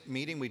Delegates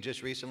meeting we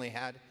just recently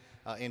had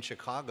in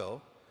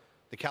Chicago,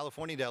 the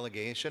California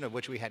delegation, of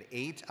which we had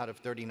 8 out of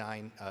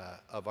 39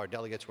 of our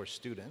delegates were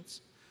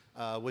students,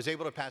 was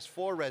able to pass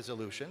 4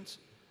 resolutions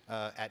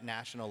at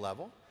national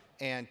level,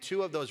 and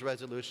 2 of those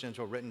resolutions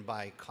were written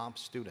by comp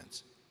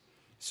students.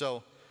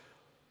 So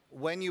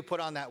when you put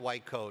on that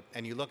white coat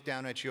and you look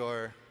down at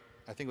your,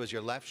 I think it was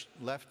your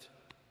left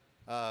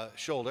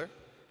shoulder,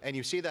 and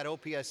you see that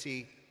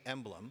OPSC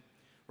emblem,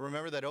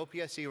 remember that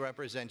OPSC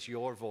represents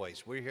your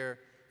voice. We're here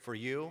for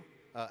you.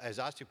 As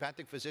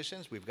osteopathic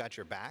physicians, we've got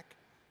your back.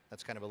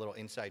 That's kind of a little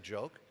inside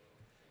joke.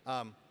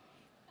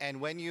 And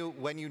when you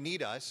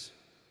need us,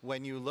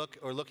 when you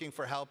looking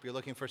for help, you're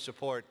looking for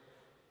support,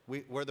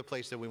 we're the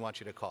place that we want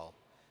you to call.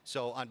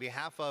 So on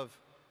behalf of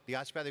the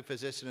Osteopathic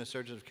Physicians and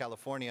Surgeons of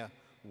California,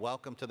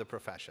 welcome to the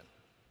profession.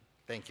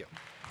 Thank you.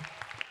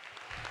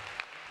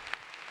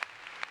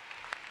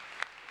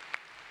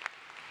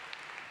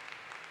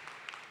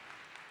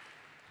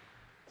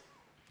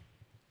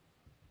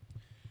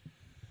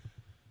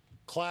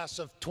 Class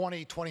of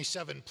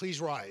 2027,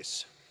 please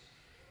rise.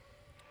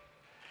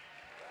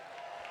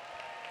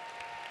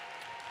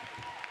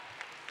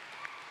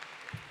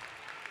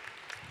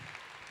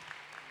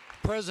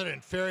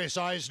 President Farias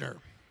Eisner,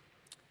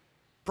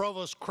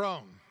 Provost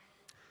Crone,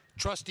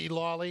 Trustee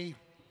Lawley,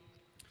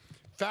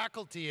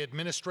 faculty,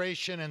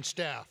 administration, and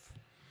staff,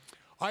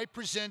 I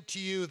present to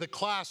you the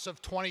class of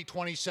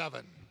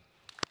 2027.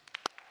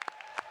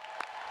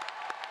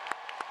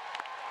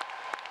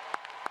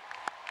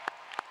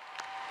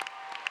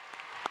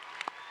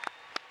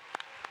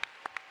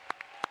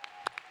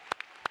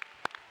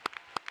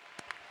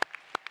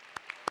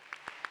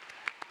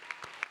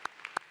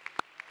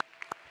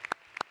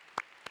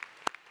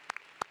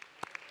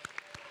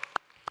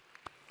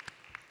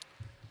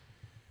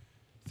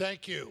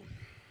 Thank you.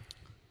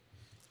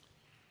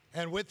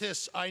 And with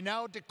this, I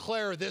now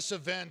declare this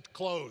event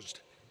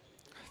closed.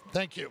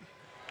 Thank you.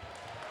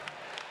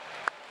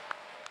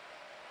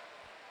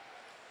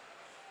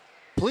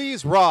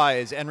 Please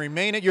rise and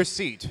remain at your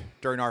seat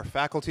during our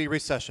faculty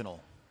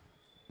recessional.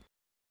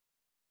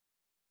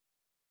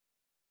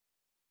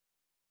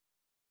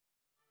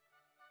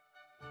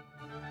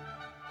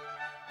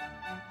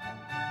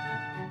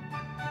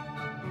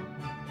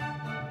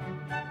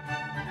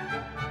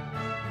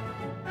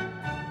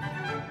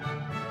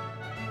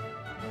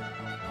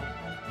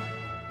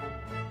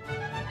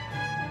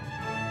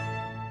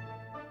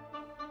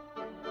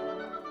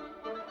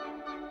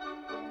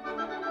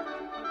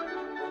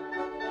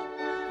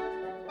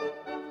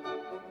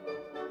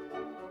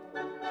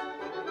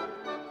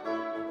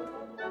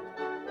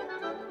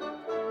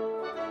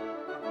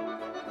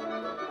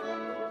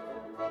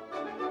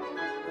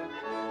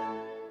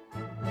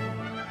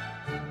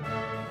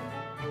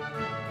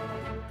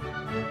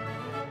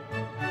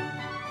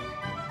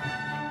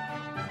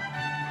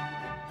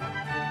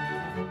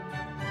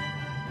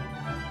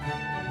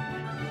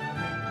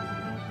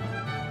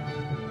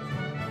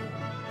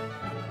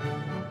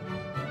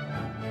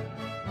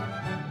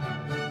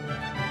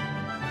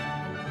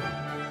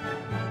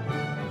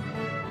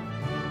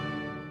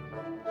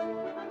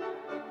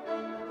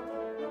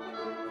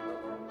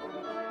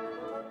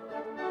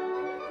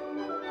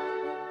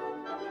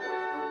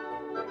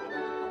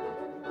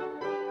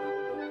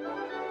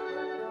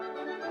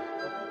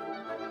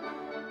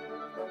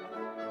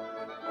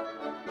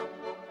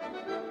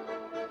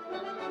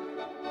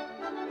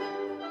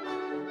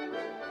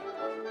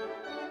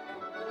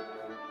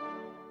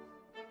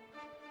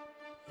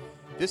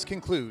 This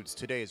concludes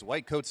today's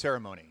white coat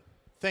ceremony.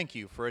 Thank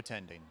you for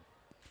attending.